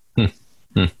 minutes. Nice.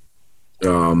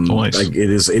 It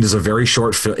is a very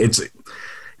short film.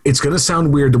 It's going to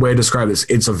sound weird the way I describe this.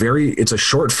 It's a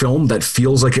short film that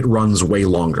feels like it runs way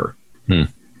longer.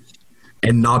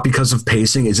 And not because of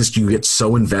pacing. It's just you get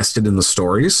so invested in the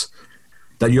stories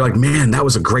that you're like, man, that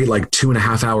was a great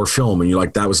 2.5 hour film. And you're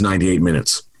like, that was 98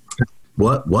 minutes.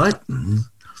 What? And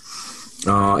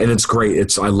it's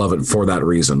great. I love it for that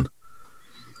reason.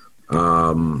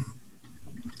 Those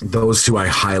two I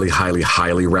highly, highly,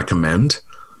 highly recommend.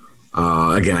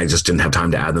 Again, I just didn't have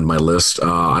time to add them to my list.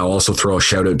 I'll also throw a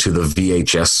shout out to the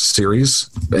VHS series.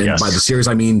 And by the series,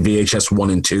 I mean VHS 1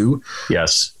 and 2.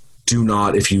 Yes. Do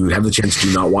not, if you have the chance,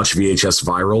 do not watch VHS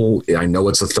Viral. I know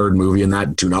it's the third movie in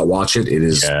that. Do not watch it. It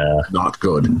is not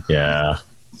good. Yeah,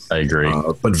 I agree.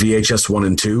 But VHS 1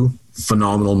 and 2,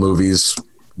 phenomenal movies.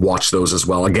 Watch those as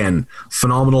well. Again,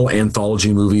 phenomenal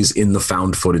anthology movies in the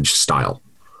found footage style.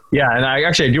 Yeah, and I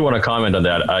do want to comment on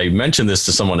that. I mentioned this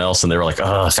to someone else, and they were like,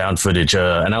 found footage.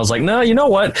 And I was like, no, you know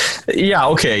what? Yeah,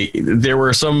 okay. There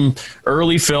were some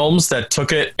early films that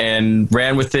took it and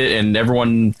ran with it, and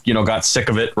everyone, got sick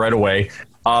of it right away.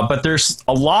 But there's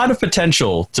a lot of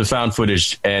potential to found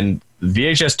footage, and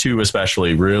VHS 2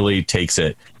 especially really takes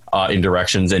it in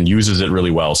directions and uses it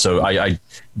really well. So I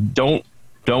don't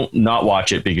not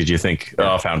watch it because you think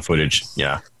found footage.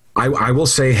 Yeah. I will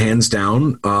say hands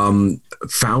down,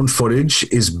 found footage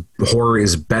horror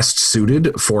is best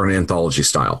suited for an anthology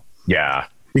style. Yeah.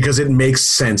 Because it makes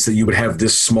sense that you would have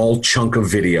this small chunk of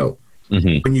video.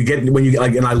 Mm-hmm. When you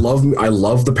and I love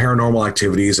the Paranormal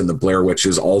Activities and the Blair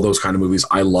Witches, all those kind of movies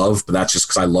I love, but that's just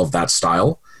because I love that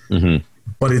style. Mm-hmm.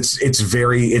 But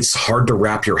it's hard to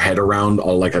wrap your head around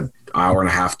like an hour and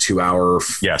a half, 2 hour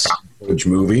found footage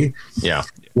movie. Yeah.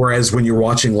 Whereas when you're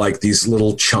watching like these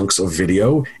little chunks of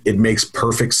video, it makes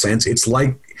perfect sense. It's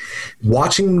like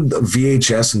watching the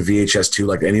VHS and VHS 2,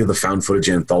 like any of the found footage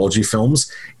anthology films.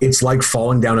 It's like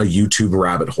falling down a YouTube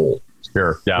rabbit hole.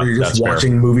 Sure. Yeah. Where you're just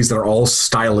watching movies that are all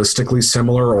stylistically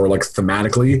similar or like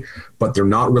thematically, but they're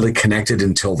not really connected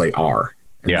until they are.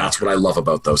 And that's what I love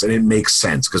about those. And it makes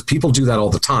sense because people do that all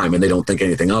the time and they don't think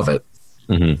anything of it.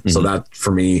 Mm-hmm, so that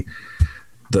for me,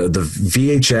 the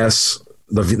VHS,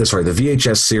 the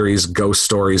VHS series, Ghost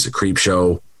Stories,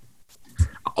 Creepshow,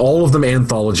 all of them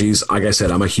anthologies. Like I said,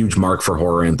 I'm a huge mark for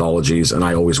horror anthologies, and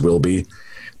I always will be.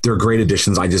 They're great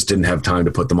additions. I just didn't have time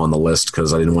to put them on the list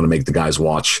because I didn't want to make the guys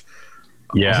watch.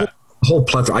 Yeah. A whole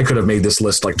plethora. I could have made this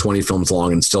list like 20 films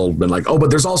long and still been like, oh, but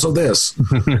there's also this.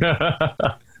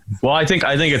 Well, I think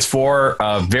it's four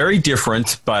very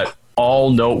different but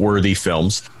all noteworthy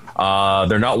films.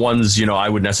 They're not ones, I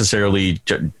would necessarily,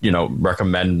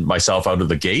 recommend myself out of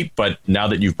the gate. But now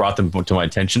that you've brought them to my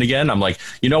attention again, I'm like,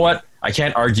 you know what? I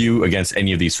can't argue against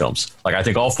any of these films. Like, I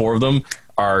think all four of them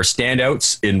are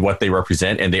standouts in what they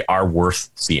represent, and they are worth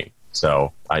seeing.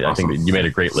 So I think that you made a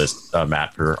great list,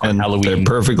 Matt, for Halloween. They're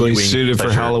perfectly suited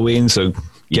for Halloween. So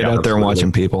get out there and watch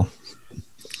them, people.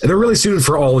 And they're really suited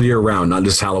for all year round, not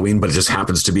just Halloween, but it just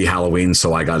happens to be Halloween.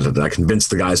 So I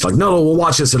convinced the guys like, no, we'll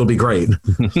watch this. It'll be great. So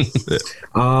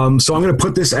I'm going to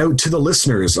put this out to the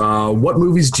listeners. What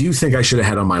movies do you think I should have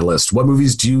had on my list? What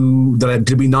movies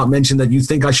did we not mention that you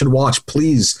think I should watch?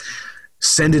 Please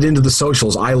send it into the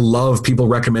socials. I love people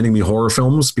recommending me horror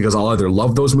films because I'll either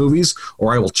love those movies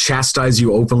or I will chastise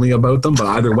you openly about them. But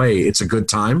either way, it's a good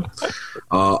time.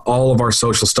 All of our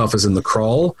social stuff is in the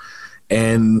crawl.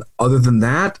 And other than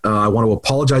that, I want to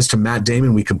apologize to Matt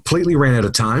Damon. We completely ran out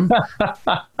of time.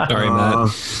 Sorry,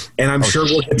 Matt. And I'm sure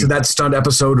we'll get to that stunt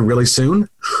episode really soon.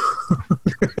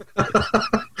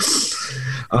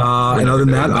 And other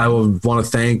than that, I will want to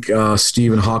thank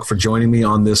Steve and Hawk for joining me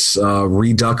on this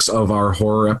redux of our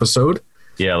horror episode.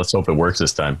 Yeah, let's hope it works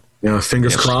this time. Yeah,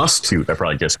 fingers crossed. Shoot, I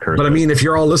probably just cursed. But I mean, if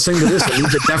you're all listening to this, it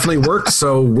means it definitely works.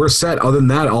 So we're set. Other than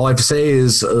that, all I have to say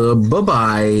is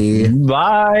bye-bye.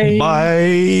 Bye.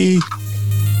 Bye.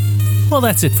 Well,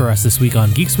 that's it for us this week on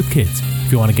Geeks with Kids.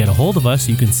 If you want to get a hold of us,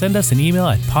 you can send us an email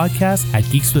at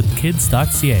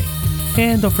podcast@geekswithkids.ca.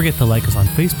 And don't forget to like us on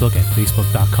Facebook at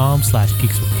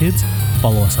facebook.com/geekswithkids.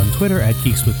 Follow us on Twitter at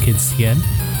geekswithkidstn.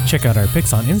 Check out our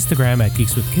pics on Instagram at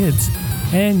geekswithkids.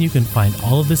 And you can find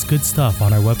all of this good stuff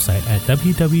on our website at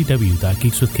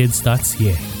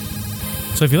www.geekswithkids.ca.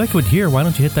 So if you like what you hear, why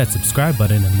don't you hit that subscribe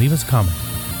button and leave us a comment.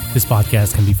 This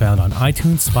podcast can be found on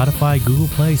iTunes, Spotify, Google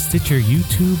Play, Stitcher,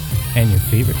 YouTube, and your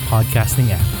favorite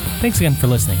podcasting app. Thanks again for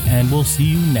listening, and we'll see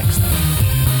you next time.